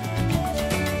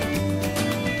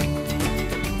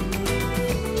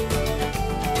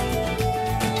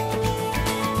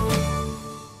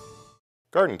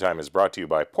 Garden Time is brought to you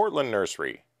by Portland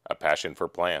Nursery, a passion for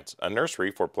plants, a nursery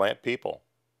for plant people.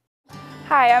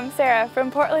 Hi, I'm Sarah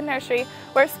from Portland Nursery,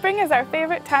 where spring is our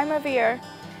favorite time of year.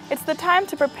 It's the time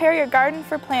to prepare your garden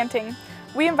for planting.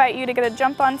 We invite you to get a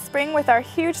jump on spring with our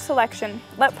huge selection.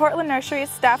 Let Portland Nursery's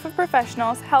staff of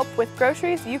professionals help with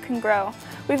groceries you can grow.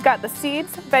 We've got the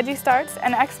seeds, veggie starts,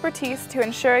 and expertise to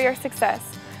ensure your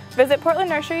success. Visit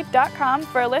portlandnursery.com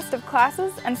for a list of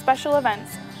classes and special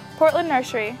events. Portland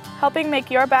Nursery, helping make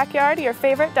your backyard your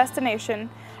favorite destination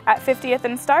at 50th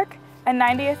and Stark and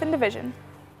 90th and Division.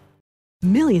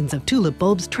 Millions of tulip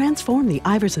bulbs transform the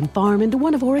Iverson Farm into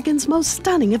one of Oregon's most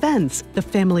stunning events. The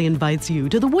family invites you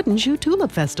to the Wooden Shoe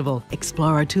Tulip Festival.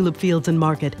 Explore our tulip fields and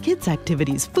market, kids'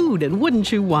 activities, food, and Wooden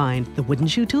Shoe wine. The Wooden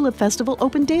Shoe Tulip Festival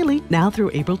open daily, now through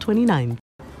April 29.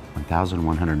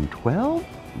 1,112?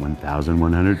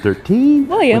 1,113.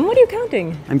 William, what are you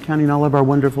counting? I'm counting all of our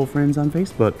wonderful friends on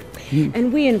Facebook.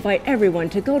 And we invite everyone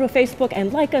to go to Facebook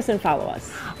and like us and follow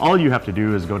us. All you have to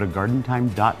do is go to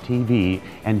gardentime.tv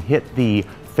and hit the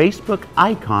Facebook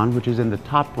icon, which is in the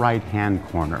top right-hand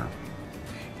corner.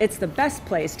 It's the best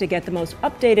place to get the most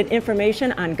updated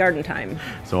information on Garden Time.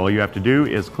 So all you have to do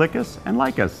is click us and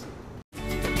like us.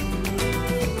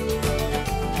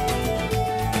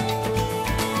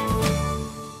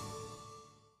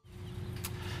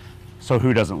 So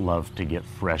who doesn't love to get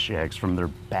fresh eggs from their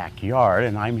backyard?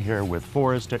 And I'm here with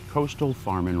Forrest at Coastal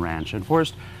Farm and Ranch. And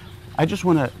Forrest, I just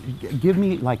want to give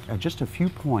me just a few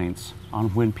points on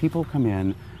when people come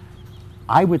in.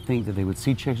 I would think that they would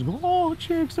see chicks and go, oh,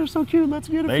 chicks, they're so cute, let's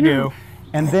get a few. They do.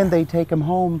 And then they take them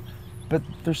home. But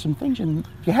there's some things you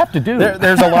have to do.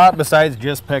 There's a lot besides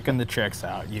just picking the chicks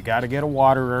out. You got to get a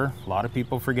waterer. A lot of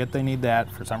people forget they need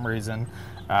that for some reason.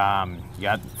 You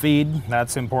got feed,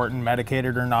 that's important,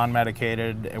 medicated or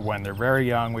non-medicated. When they're very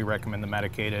young, we recommend the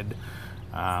medicated.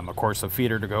 Of course, a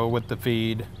feeder to go with the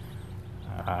feed.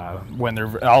 When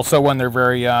they're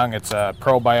very young, it's a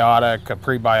probiotic, a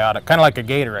prebiotic, kind of like a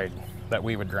Gatorade that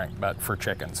we would drink, but for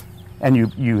chickens. And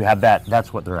you have that,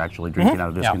 that's what they're actually drinking out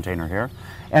of this container here.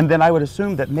 And then I would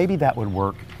assume that maybe that would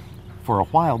work for a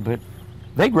while, but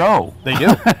they grow. They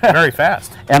do, very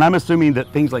fast. And I'm assuming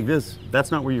that things like this,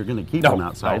 that's not where you're going to keep them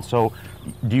outside. No. So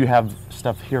do you have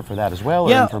stuff here for that as well,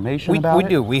 or information about it? We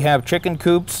do. We have chicken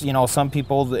coops. You know, some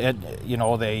people,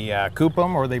 they coop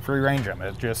them or they free range them.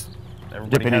 It's just,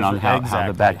 depending on how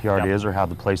the backyard is or how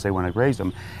the place they want to graze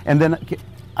them. And then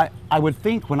I would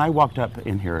think when I walked up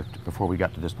in here before we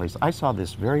got to this place, I saw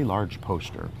this very large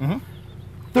poster.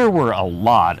 There were a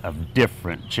lot of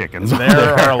different chickens.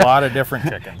 There are a lot of different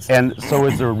chickens. And so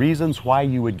is there reasons why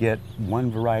you would get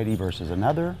one variety versus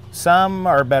another? Some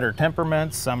are better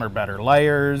temperaments, some are better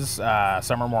layers,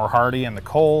 some are more hardy in the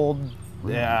cold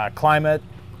climate.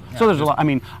 So there's a lot. I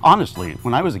mean, honestly,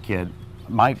 when I was a kid,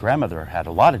 my grandmother had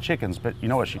a lot of chickens, but you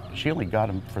know what? She only got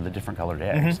them for the different colored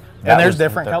eggs. And there's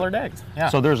different colored eggs.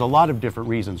 So there's a lot of different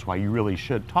reasons why you really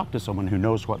should talk to someone who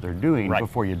knows what they're doing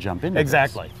before you jump into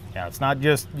Exactly. this. Yeah, it's not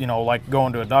just, like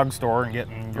going to a dog store and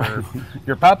getting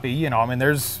your puppy, I mean,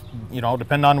 there's,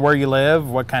 depending on where you live,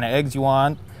 what kind of eggs you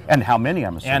want. And how many,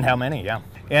 I'm assuming. And how many, yeah.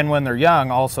 And when they're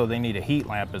young, also, they need a heat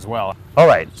lamp as well. All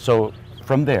right, so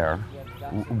from there,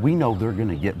 we know they're going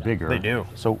to get bigger. They do.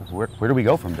 So where do we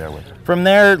go from there with it? From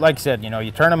there, like I said,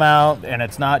 you turn them out, and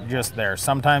it's not just there.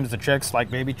 Sometimes the chicks, like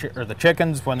the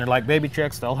chickens, when they're like baby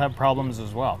chicks, they'll have problems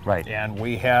as well. Right. And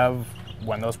we have,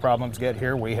 when those problems get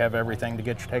here, we have everything to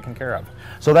get you taken care of.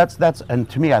 So that's and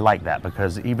to me, I like that,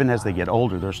 because even as they get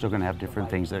older, they're still going to have different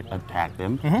things that attack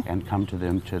them and come to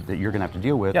them that you're going to have to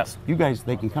deal with. Yes. You guys,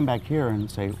 they can come back here and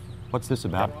say, what's this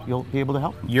about? You'll be able to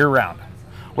help them. Year round.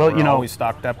 Well, We're you know, always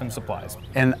stocked up in supplies.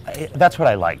 And that's what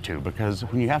I like too, because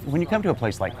when you come to a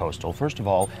place like Coastal, first of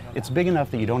all, it's big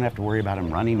enough that you don't have to worry about them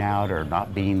running out or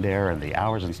not being there and the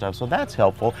hours and stuff, so that's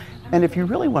helpful. And if you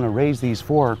really want to raise these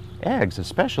 4 eggs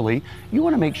especially, you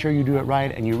want to make sure you do it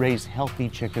right and you raise healthy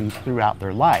chickens throughout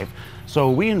their life.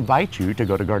 So we invite you to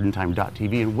go to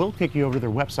gardentime.tv and we'll kick you over to their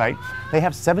website. They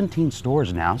have 17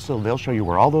 stores now, so they'll show you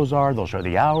where all those are, they'll show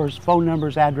the hours, phone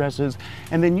numbers, addresses,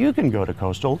 and then you can go to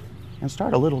Coastal and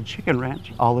start a little chicken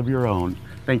ranch all of your own.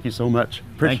 Thank you so much.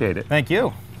 Appreciate it. Thank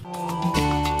you.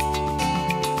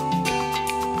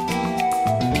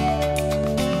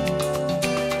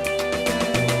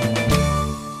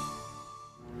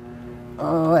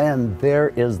 Oh, and there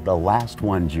is the last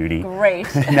one, Judy. Great.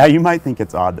 Now you might think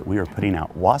it's odd that we are putting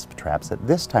out wasp traps at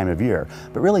this time of year,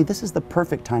 but really this is the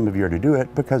perfect time of year to do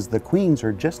it because the queens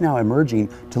are just now emerging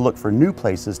to look for new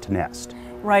places to nest.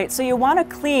 Right, so you want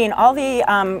to clean all the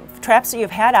traps that you've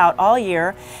had out all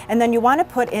year, and then you want to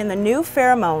put in the new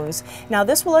pheromones. Now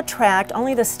this will attract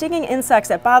only the stinging insects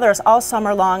that bother us all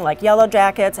summer long, like yellow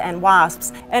jackets and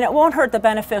wasps, and it won't hurt the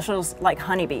beneficials like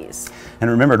honeybees. And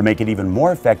remember, to make it even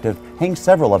more effective, hang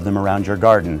several of them around your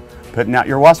garden. Putting out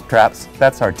your wasp traps,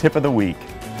 that's our tip of the week.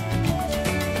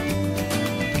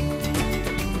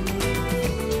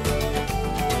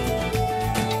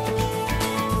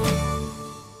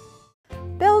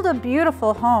 Build a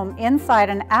beautiful home inside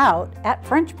and out at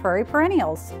French Prairie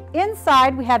Perennials.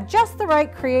 Inside, we have just the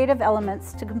right creative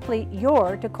elements to complete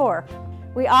your decor.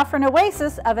 We offer an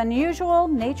oasis of unusual,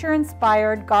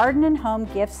 nature-inspired garden and home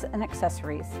gifts and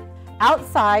accessories.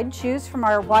 Outside, choose from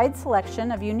our wide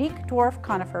selection of unique dwarf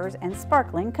conifers and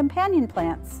sparkling companion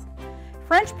plants.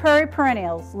 French Prairie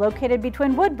Perennials, located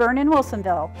between Woodburn and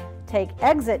Wilsonville. Take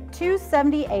exit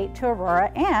 278 to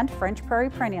Aurora and French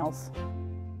Prairie Perennials.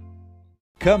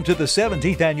 Come to the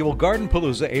 17th Annual Garden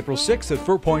Palooza April 6th at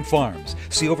Fur Point Farms.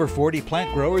 See over 40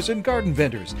 plant growers and garden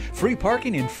vendors. Free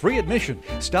parking and free admission.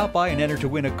 Stop by and enter to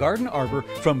win a garden arbor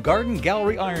from Garden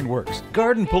Gallery Ironworks.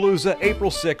 Garden Palooza April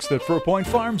 6th at Fur Point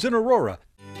Farms in Aurora.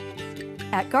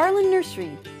 At Garland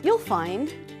Nursery, you'll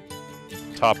find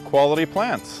top quality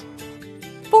plants,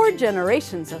 4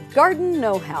 generations of garden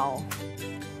know-how,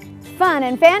 fun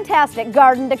and fantastic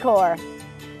garden decor,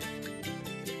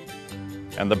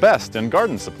 and the best in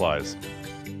garden supplies.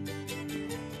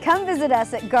 Come visit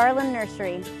us at Garland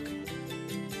Nursery.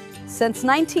 Since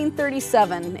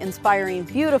 1937, inspiring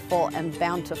beautiful and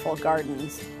bountiful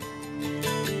gardens.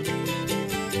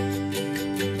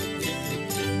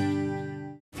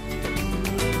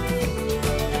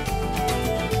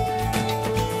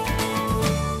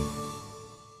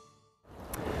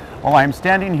 Well, I'm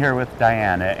standing here with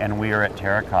Diana and we are at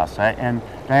Terra Casa. And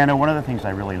Diana, one of the things I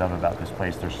really love about this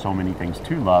place, there's so many things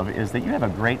to love, is that you have a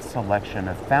great selection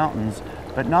of fountains,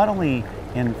 but not only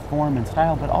in form and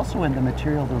style, but also in the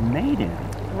material they're made in.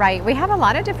 Right, we have a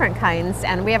lot of different kinds,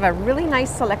 and we have a really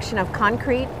nice selection of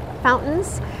concrete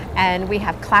fountains, and we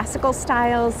have classical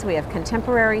styles, we have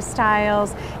contemporary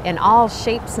styles in all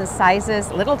shapes and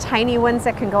sizes, little tiny ones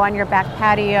that can go on your back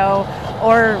patio,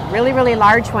 or really, really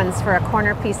large ones for a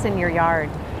corner piece in your yard.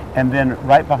 And then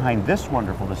right behind this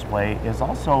wonderful display is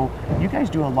also, you guys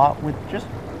do a lot with just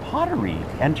pottery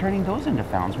and turning those into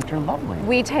fountains, which are lovely.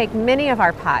 We take many of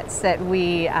our pots that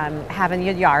we have in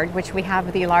the yard, which we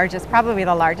have the largest, probably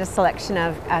the largest selection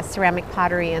of ceramic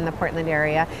pottery in the Portland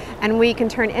area, and we can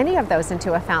turn any of those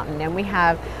into a fountain. And we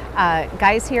have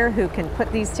guys here who can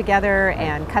put these together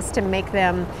and custom make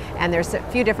them, and there's a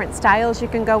few different styles you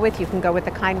can go with. You can go with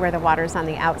the kind where the water's on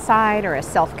the outside, or a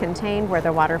self-contained where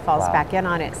the water falls back in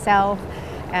on itself.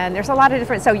 And there's a lot of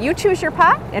different, so you choose your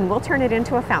pot and we'll turn it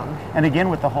into a fountain. And again,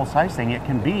 with the whole size thing, it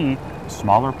can be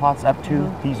smaller pots up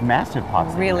to these massive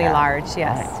pots. Really large,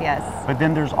 yes, right. Yes. But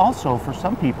then there's also, for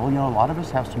some people, you know, a lot of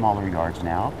us have smaller yards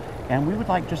now, and we would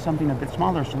like just something a bit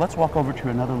smaller. So let's walk over to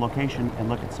another location and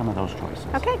look at some of those choices.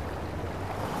 Okay.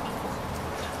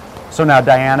 So now,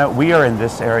 Diana, we are in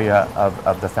this area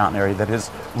of the fountain area that is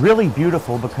really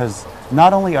beautiful because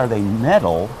not only are they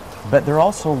metal, but they're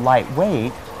also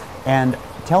lightweight. And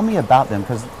tell me about them,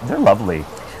 because they're lovely.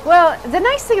 Well, the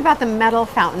nice thing about the metal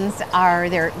fountains are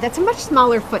that's a much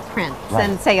smaller footprint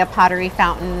than, say, a pottery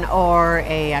fountain or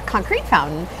a concrete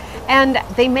fountain. And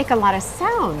they make a lot of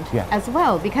sound as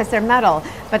well because they're metal,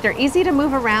 but they're easy to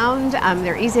move around.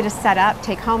 They're easy to set up,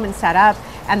 take home and set up.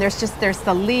 And there's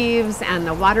the leaves and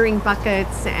the watering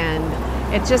buckets, and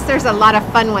there's a lot of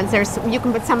fun ones. You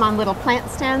can put some on little plant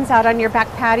stands out on your back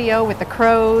patio with the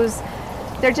crows.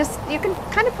 You can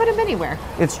kind of put them anywhere.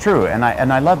 It's true, and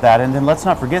I love that. And then let's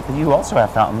not forget that you also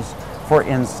have fountains for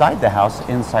inside the house,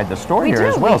 inside the store here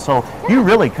as do. well. So you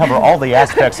really cover all the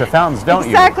aspects of fountains, don't you?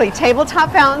 Exactly.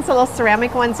 Tabletop fountains, the little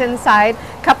ceramic ones inside.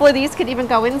 A couple of these could even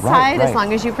go inside as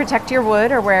long as you protect your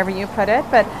wood or wherever you put it.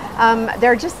 But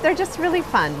they're just really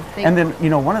fun. And then, you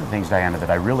know, one of the things, Diana, that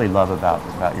I really love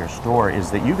about your store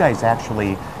is that you guys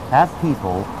actually have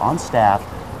people on staff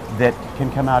that can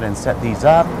come out and set these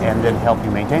up and then help you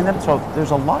maintain them. So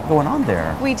there's a lot going on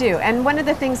there. We do. And one of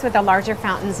the things with the larger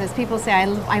fountains is people say,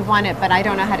 I want it, but I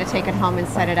don't know how to take it home and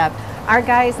set it up. Our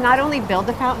guys not only build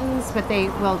the fountains, but they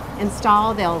will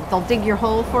install, they'll dig your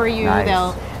hole for you,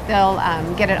 nice.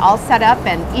 they'll get it all set up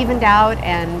and evened out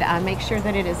and make sure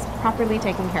that it is properly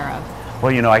taken care of.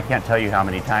 Well, you know, I can't tell you how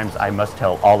many times I must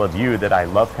tell all of you that I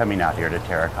love coming out here to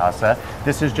Terra Casa.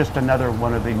 This is just another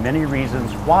one of the many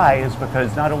reasons why, is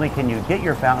because not only can you get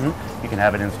your fountain, you can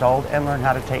have it installed and learn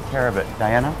how to take care of it.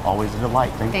 Diana, always a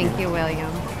delight. Thank you. Thank you,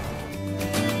 William.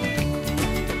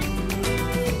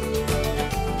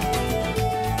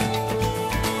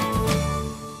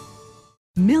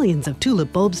 Millions of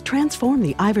tulip bulbs transform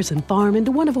the Iverson Farm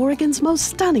into one of Oregon's most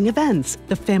stunning events.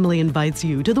 The family invites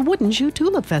you to the Wooden Shoe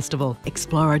Tulip Festival.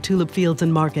 Explore our tulip fields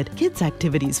and market, kids'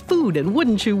 activities, food, and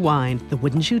wooden shoe wine. The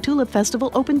Wooden Shoe Tulip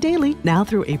Festival open daily, now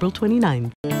through April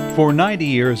 29. For 90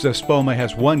 years, Espoma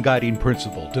has one guiding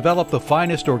principle: develop the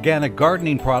finest organic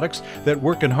gardening products that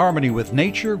work in harmony with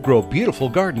nature, grow beautiful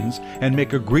gardens, and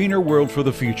make a greener world for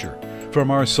the future. From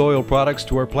our soil products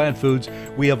to our plant foods,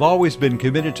 we have always been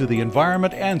committed to the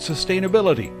environment and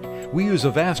sustainability. We use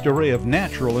a vast array of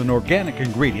natural and organic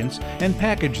ingredients and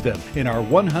package them in our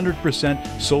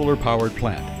 100% solar-powered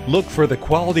plant. Look for the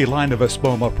quality line of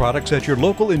Espoma products at your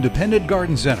local independent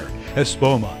garden center.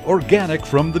 Espoma, organic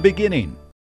from the beginning.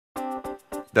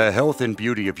 The health and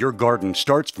beauty of your garden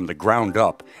starts from the ground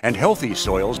up, and healthy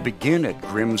soils begin at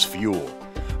Grimm's Fuel.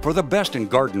 For the best in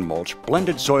garden mulch,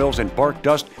 blended soils, and bark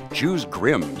dust, choose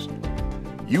Grimm's.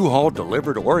 U-Haul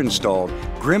delivered or installed,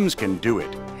 Grimm's can do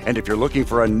it. And if you're looking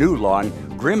for a new lawn,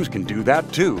 Grimm's can do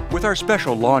that too with our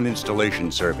special lawn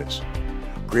installation service.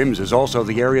 Grimm's is also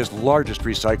the area's largest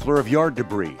recycler of yard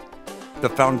debris. The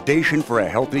foundation for a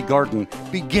healthy garden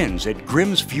begins at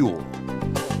Grimm's Fuel.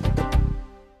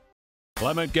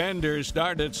 Clement Gander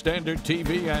started Standard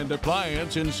TV and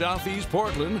Appliance in Southeast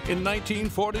Portland in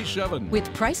 1947.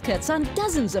 With price cuts on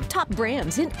dozens of top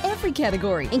brands in every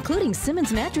category, including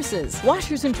Simmons mattresses,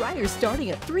 washers and dryers starting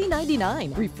at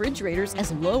 $3.99, refrigerators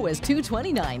as low as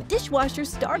 $2.29, dishwashers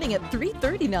starting at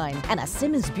 $3.39, and a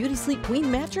Simmons Beauty Sleep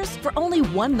Queen mattress for only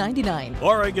 $1.99.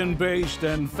 Oregon-based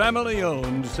and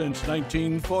family-owned since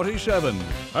 1947.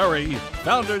 Hurry,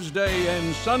 Founders Day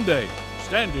and Sunday.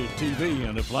 Standard TV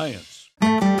and Appliance.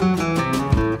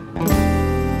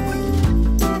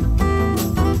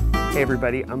 Hey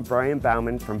everybody, I'm Brian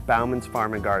Bauman from Bauman's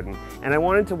Farm and Garden, and I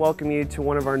wanted to welcome you to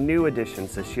one of our new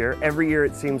additions this year. Every year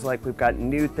it seems like we've got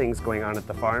new things going on at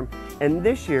the farm, and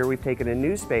this year we've taken a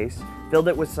new space, filled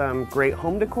it with some great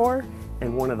home decor,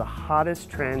 and one of the hottest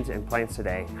trends in plants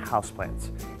today, houseplants.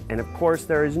 And of course,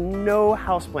 there is no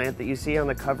houseplant that you see on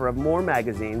the cover of more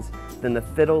magazines than the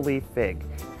fiddle leaf fig.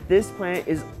 This plant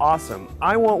is awesome.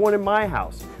 I want one in my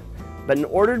house. But in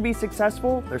order to be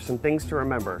successful, there's some things to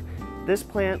remember. This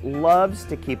plant loves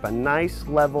to keep a nice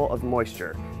level of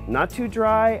moisture, not too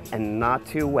dry and not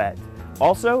too wet.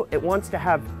 Also, it wants to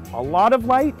have a lot of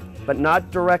light, but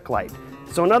not direct light.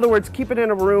 So in other words, keep it in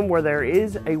a room where there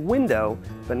is a window,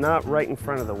 but not right in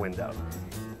front of the window.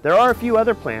 There are a few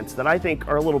other plants that I think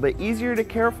are a little bit easier to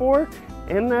care for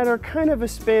and that are kind of a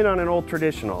spin on an old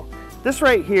traditional. This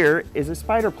right here is a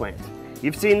spider plant.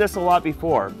 You've seen this a lot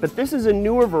before, but this is a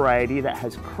newer variety that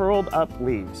has curled up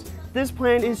leaves. This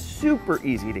plant is super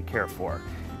easy to care for,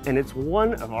 and it's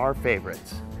one of our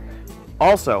favorites.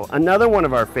 Also, another one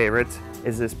of our favorites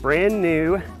is this brand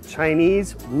new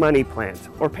Chinese money plant,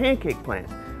 or pancake plant.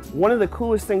 One of the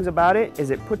coolest things about it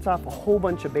is it puts off a whole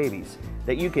bunch of babies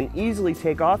that you can easily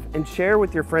take off and share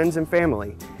with your friends and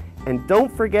family. And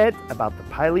don't forget about the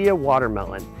Pilea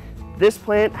watermelon. This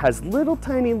plant has little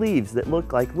tiny leaves that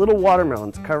look like little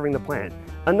watermelons covering the plant.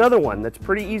 Another one that's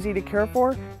pretty easy to care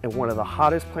for and one of the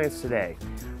hottest plants today.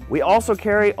 We also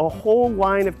carry a whole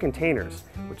line of containers,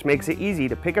 which makes it easy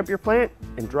to pick up your plant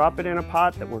and drop it in a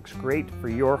pot that works great for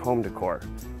your home decor.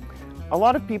 A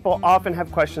lot of people often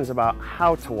have questions about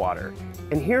how to water,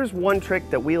 and here's one trick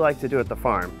that we like to do at the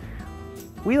farm.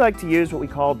 We like to use what we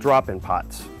call drop-in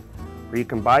pots, where you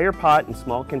can buy your pot in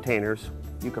small containers.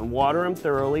 You can water them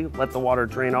thoroughly, let the water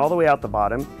drain all the way out the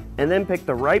bottom, and then pick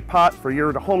the right pot for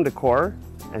your home decor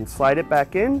and slide it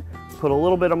back in, put a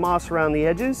little bit of moss around the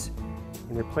edges,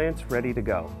 and your plant's ready to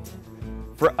go.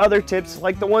 For other tips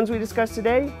like the ones we discussed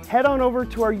today, head on over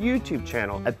to our YouTube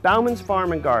channel at Bauman's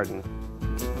Farm and Garden.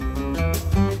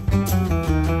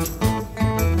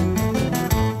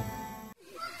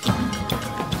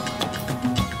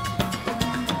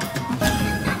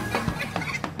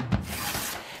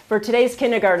 For today's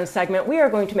kindergarten segment, we are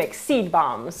going to make seed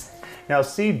bombs. Now,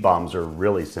 seed bombs are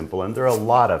really simple and they're a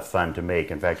lot of fun to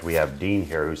make. In fact, we have Dean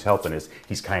here who's helping us.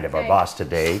 He's kind of our boss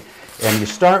today. And you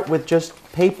start with just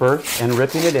paper and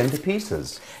ripping it into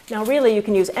pieces. Now really, you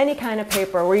can use any kind of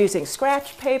paper. We're using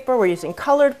scratch paper, we're using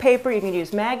colored paper, you can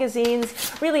use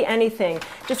magazines, really anything.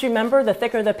 Just remember, the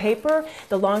thicker the paper,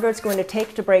 the longer it's going to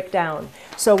take to break down.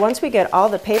 So once we get all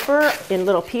the paper in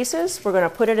little pieces, we're going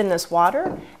to put it in this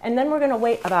water, and then we're going to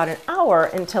wait about an hour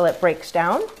until it breaks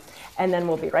down, and then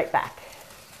we'll be right back.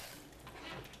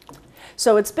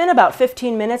 So it's been about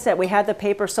 15 minutes that we had the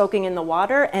paper soaking in the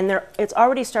water, and it's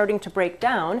already starting to break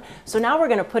down. So now we're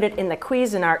going to put it in the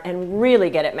Cuisinart and really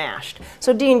get it mashed.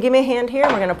 So Dean, give me a hand here,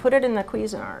 and we're going to put it in the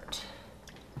Cuisinart.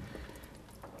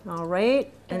 All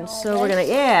right, and so we're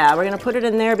going to put it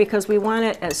in there because we want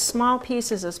it as small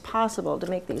pieces as possible to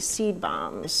make these seed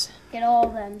bombs. Get all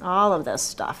of them. All of this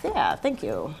stuff. Yeah, thank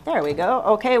you. There we go.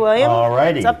 Okay, William. All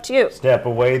righty. It's up to you. Step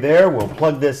away there. We'll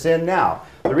plug this in now.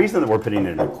 The reason that we're putting it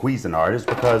in a Cuisinart is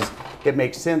because it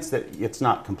makes sense that it's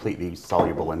not completely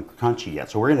soluble and crunchy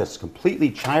yet. So we're going to completely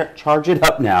charge it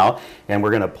up now, and we're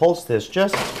going to pulse this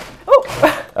just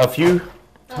a few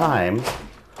times.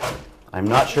 I'm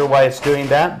not sure why it's doing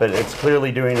that, but it's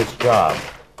clearly doing its job.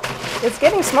 It's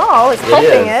getting small. It's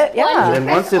helping it. Yeah. And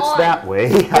once it's that way,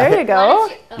 there you go.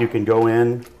 You can go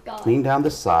in, clean down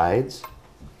the sides,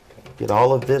 get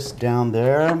all of this down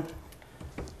there,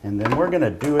 and then we're going to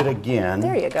do it again.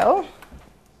 There you go.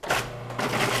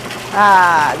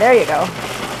 Ah, there you go.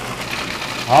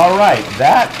 All right,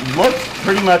 that looks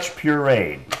pretty much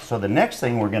pureed. So the next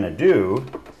thing we're going to do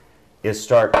is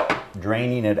start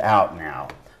draining it out now.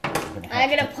 I'm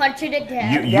going to punch it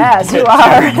again. Yes, you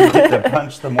are. You get to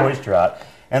punch the moisture out.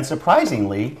 And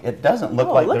surprisingly, it doesn't look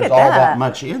like there's all that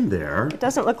much in there. It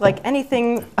doesn't look like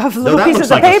anything of No, little that pieces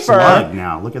looks like of a paper. slug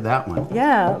now. Look at that one.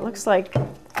 Yeah, it looks like,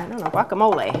 I don't know,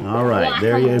 guacamole. All right,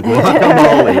 there you go.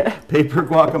 Guacamole. Paper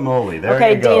guacamole. There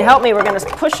Okay, you go. Dean, help me. We're going to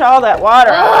push all that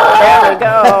water out. There we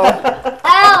go.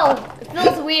 Ow! It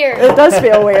feels weird. It does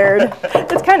feel weird.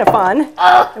 It's kind of fun.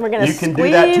 And we're going to You can do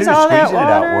that too. squeeze all that Squeezing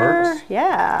it out water. works.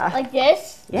 Yeah. Like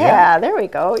this? Yeah, there we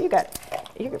go.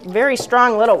 You're a very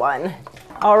strong little one.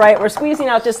 All right, we're squeezing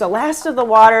out just the last of the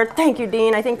water. Thank you,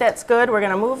 Dean. I think that's good. We're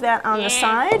going to move that on the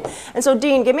side. And so,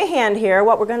 Dean, give me a hand here.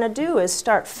 What we're going to do is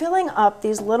start filling up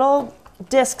these little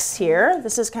discs here.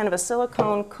 This is kind of a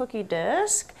silicone cookie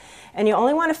disc. And you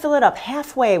only want to fill it up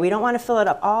halfway. We don't want to fill it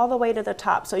up all the way to the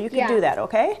top. So you can do that,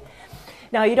 okay?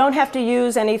 Now, you don't have to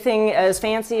use anything as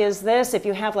fancy as this. If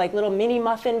you have like little mini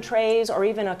muffin trays or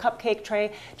even a cupcake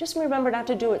tray, just remember not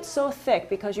to do it so thick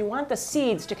because you want the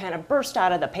seeds to kind of burst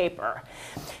out of the paper.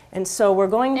 And so we're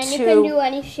going to... And you can do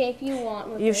any shape you want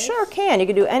with You this. sure can. You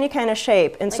can do any kind of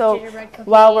shape. And Like so gingerbread cookies.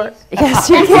 while we're... Yes,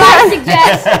 you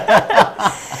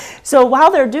can. So while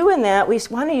they're doing that, we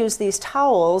want to use these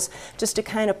towels just to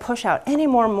kind of push out any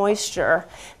more moisture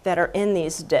that are in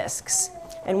these discs.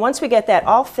 And once we get that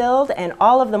all filled and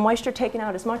all of the moisture taken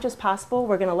out as much as possible,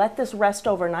 we're going to let this rest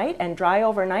overnight and dry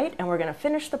overnight, and we're going to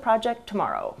finish the project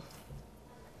tomorrow.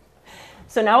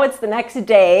 So now it's the next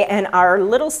day, and our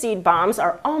little seed bombs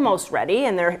are almost ready,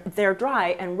 and they're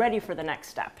dry and ready for the next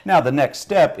step. Now the next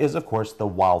step is, of course, the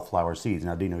wildflower seeds.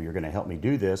 Now, Dino, you're going to help me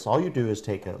do this. All you do is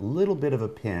take a little bit of a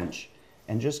pinch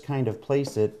and just kind of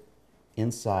place it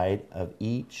inside of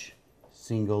each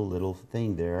single little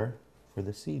thing there for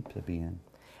the seed to be in.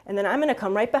 And then I'm going to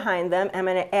come right behind them. I'm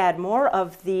going to add more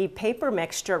of the paper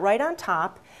mixture right on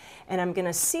top, and I'm going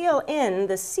to seal in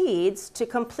the seeds to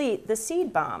complete the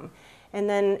seed bomb. And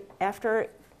then after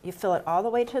you fill it all the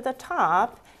way to the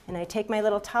top, and I take my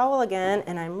little towel again,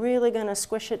 and I'm really going to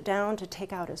squish it down to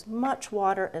take out as much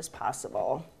water as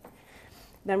possible.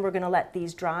 Then we're going to let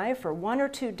these dry for 1 or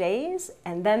 2 days,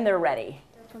 and then they're ready.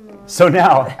 So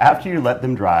now, after you let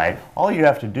them dry, all you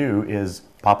have to do is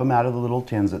pop them out of the little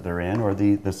tins that they're in, or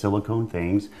the silicone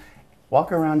things.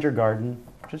 Walk around your garden,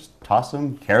 just toss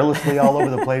them carelessly all over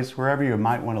the place, wherever you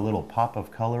might want a little pop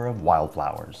of color of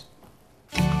wildflowers.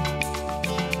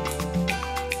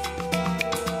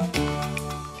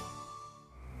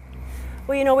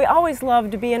 Well, you know, we always love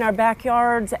to be in our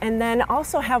backyards and then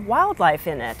also have wildlife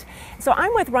in it. So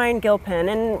I'm with Ryan Gilpin,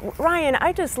 and Ryan,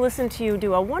 I just listened to you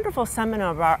do a wonderful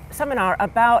seminar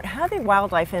about having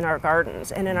wildlife in our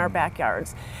gardens and in our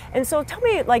backyards. And so tell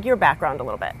me, like, your background a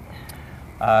little bit.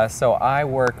 So I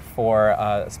work for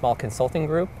a small consulting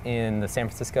group in the San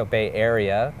Francisco Bay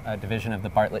Area, a division of the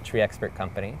Bartlett Tree Expert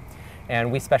Company.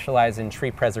 And we specialize in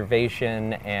tree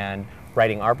preservation and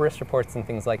writing arborist reports and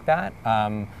things like that.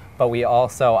 But we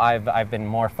also, I've been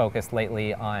more focused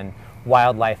lately on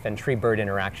wildlife and tree-bird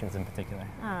interactions in particular.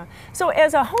 So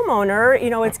as a homeowner,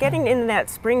 you know, it's getting into that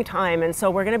springtime, and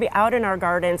so we're going to be out in our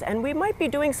gardens, and we might be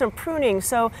doing some pruning.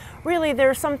 So really,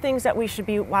 there's some things that we should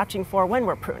be watching for when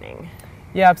we're pruning.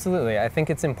 Yeah, absolutely. I think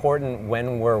it's important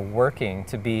when we're working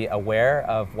to be aware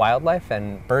of wildlife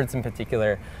and birds in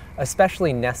particular,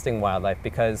 especially nesting wildlife,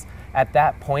 because at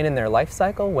that point in their life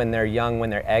cycle, when they're young,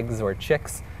 when they're eggs or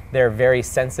chicks, they're very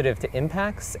sensitive to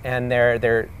impacts, and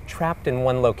they're trapped in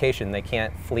one location. They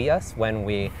can't flee us when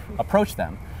we approach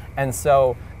them. And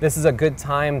so this is a good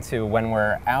time to, when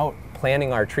we're out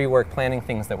planning our tree work, planning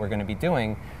things that we're going to be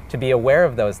doing, to be aware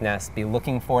of those nests, be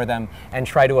looking for them, and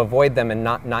try to avoid them and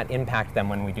not impact them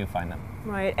when we do find them.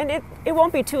 Right, and it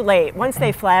won't be too late. Once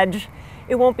they fledge,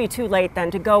 it won't be too late then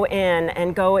to go in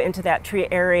and go into that tree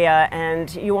area,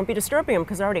 and you won't be disturbing them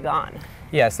because they're already gone.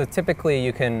 Yeah, so typically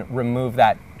you can remove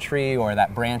that tree or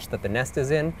that branch that the nest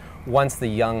is in once the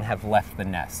young have left the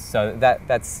nest. So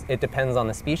it depends on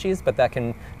the species, but that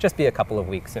can just be a couple of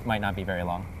weeks. It might not be very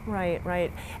long. Right,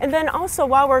 right. And then also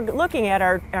while we're looking at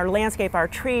our landscape, our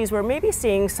trees, we're maybe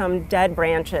seeing some dead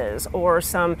branches or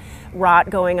some rot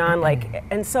going on,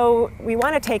 and so we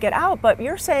want to take it out, but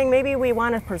you're saying maybe we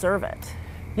want to preserve it.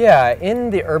 Yeah, in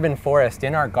the urban forest,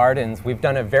 in our gardens, we've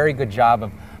done a very good job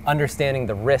of understanding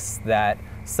the risks that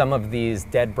some of these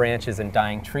dead branches and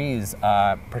dying trees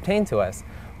pertain to us.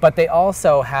 But they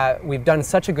also we've done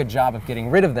such a good job of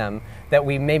getting rid of them that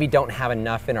we maybe don't have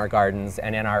enough in our gardens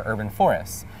and in our urban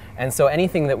forests. And so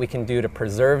anything that we can do to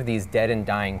preserve these dead and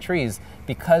dying trees,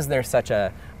 because they're such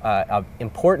a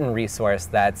important resource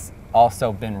that's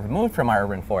also been removed from our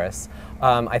urban forests,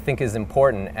 I think is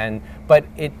important. But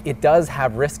it does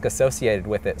have risk associated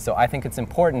with it. So I think it's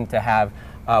important to have,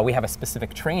 we have a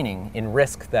specific training in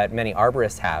risk that many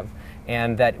arborists have,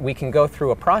 and that we can go through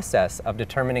a process of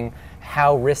determining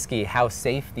how risky, how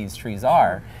safe these trees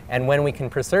are, and when we can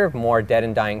preserve more dead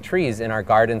and dying trees in our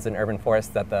gardens and urban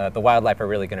forests, that the wildlife are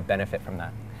really going to benefit from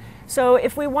that. So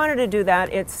if we wanted to do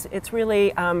that, it's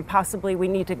really possibly we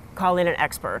need to call in an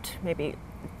expert, maybe,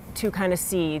 to kind of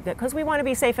see that, because we want to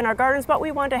be safe in our gardens, but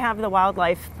we want to have the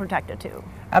wildlife protected too.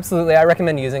 Absolutely. I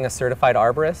recommend using a certified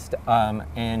arborist.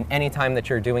 And any time that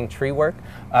you're doing tree work,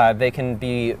 they can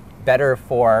be better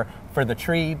for the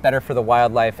tree, better for the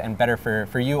wildlife, and better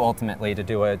for you ultimately to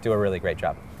do a really great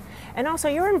job. And also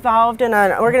you're involved in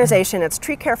an organization, it's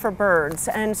Tree Care for Birds,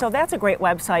 and so that's a great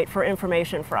website for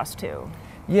information for us too.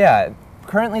 Yeah,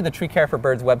 currently the Tree Care for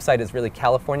Birds website is really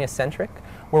California-centric.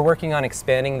 We're working on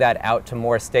expanding that out to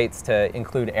more states to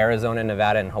include Arizona,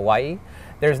 Nevada, and Hawaii.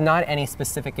 There's not any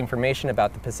specific information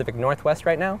about the Pacific Northwest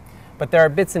right now, but there are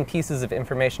bits and pieces of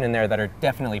information in there that are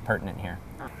definitely pertinent here.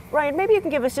 Ryan, maybe you can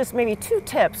give us just maybe 2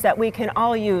 tips that we can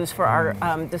all use for our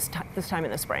this time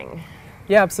in the spring.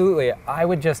 Yeah, absolutely. I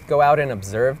would just go out and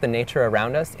observe the nature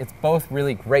around us. It's both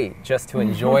really great just to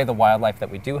enjoy the wildlife that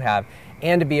we do have,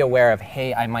 and to be aware of,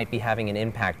 hey, I might be having an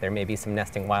impact. There may be some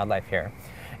nesting wildlife here.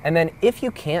 And then if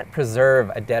you can't preserve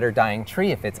a dead or dying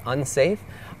tree, if it's unsafe,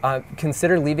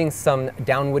 consider leaving some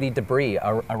downwoody debris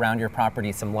around your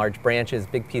property, some large branches,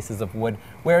 big pieces of wood,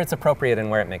 where it's appropriate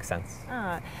and where it makes sense.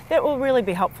 That will really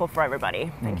be helpful for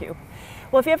everybody. Thank you.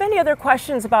 Well, if you have any other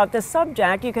questions about this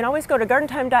subject, you can always go to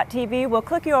gardentime.tv. We'll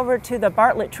click you over to the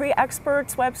Bartlett Tree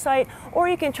Experts website, or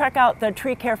you can check out the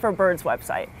Tree Care for Birds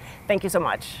website. Thank you so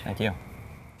much. Thank you.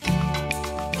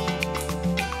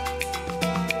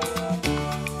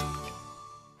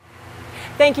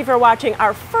 Thank you for watching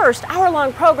our first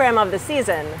hour-long program of the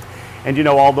season. And you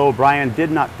know, although Brian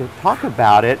did not talk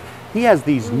about it, he has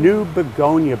these new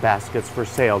begonia baskets for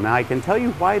sale. Now I can tell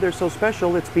you why they're so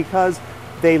special. It's because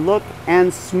they look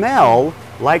and smell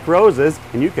like roses,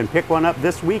 and you can pick one up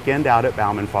this weekend out at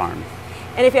Bauman Farm.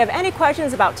 And if you have any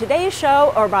questions about today's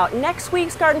show or about next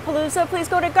week's Garden Palooza, please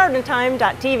go to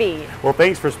gardentime.tv. Well,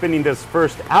 thanks for spending this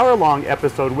first hour-long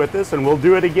episode with us, and we'll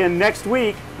do it again next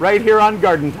week right here on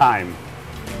Garden Time.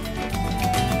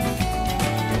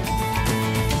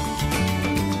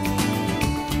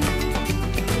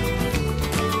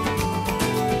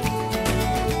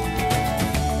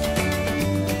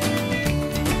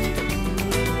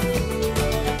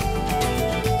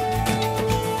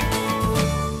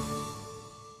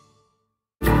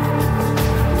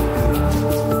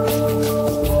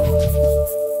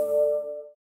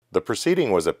 The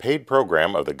proceeding was a paid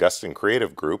program of the Guston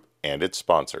Creative Group and its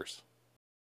sponsors.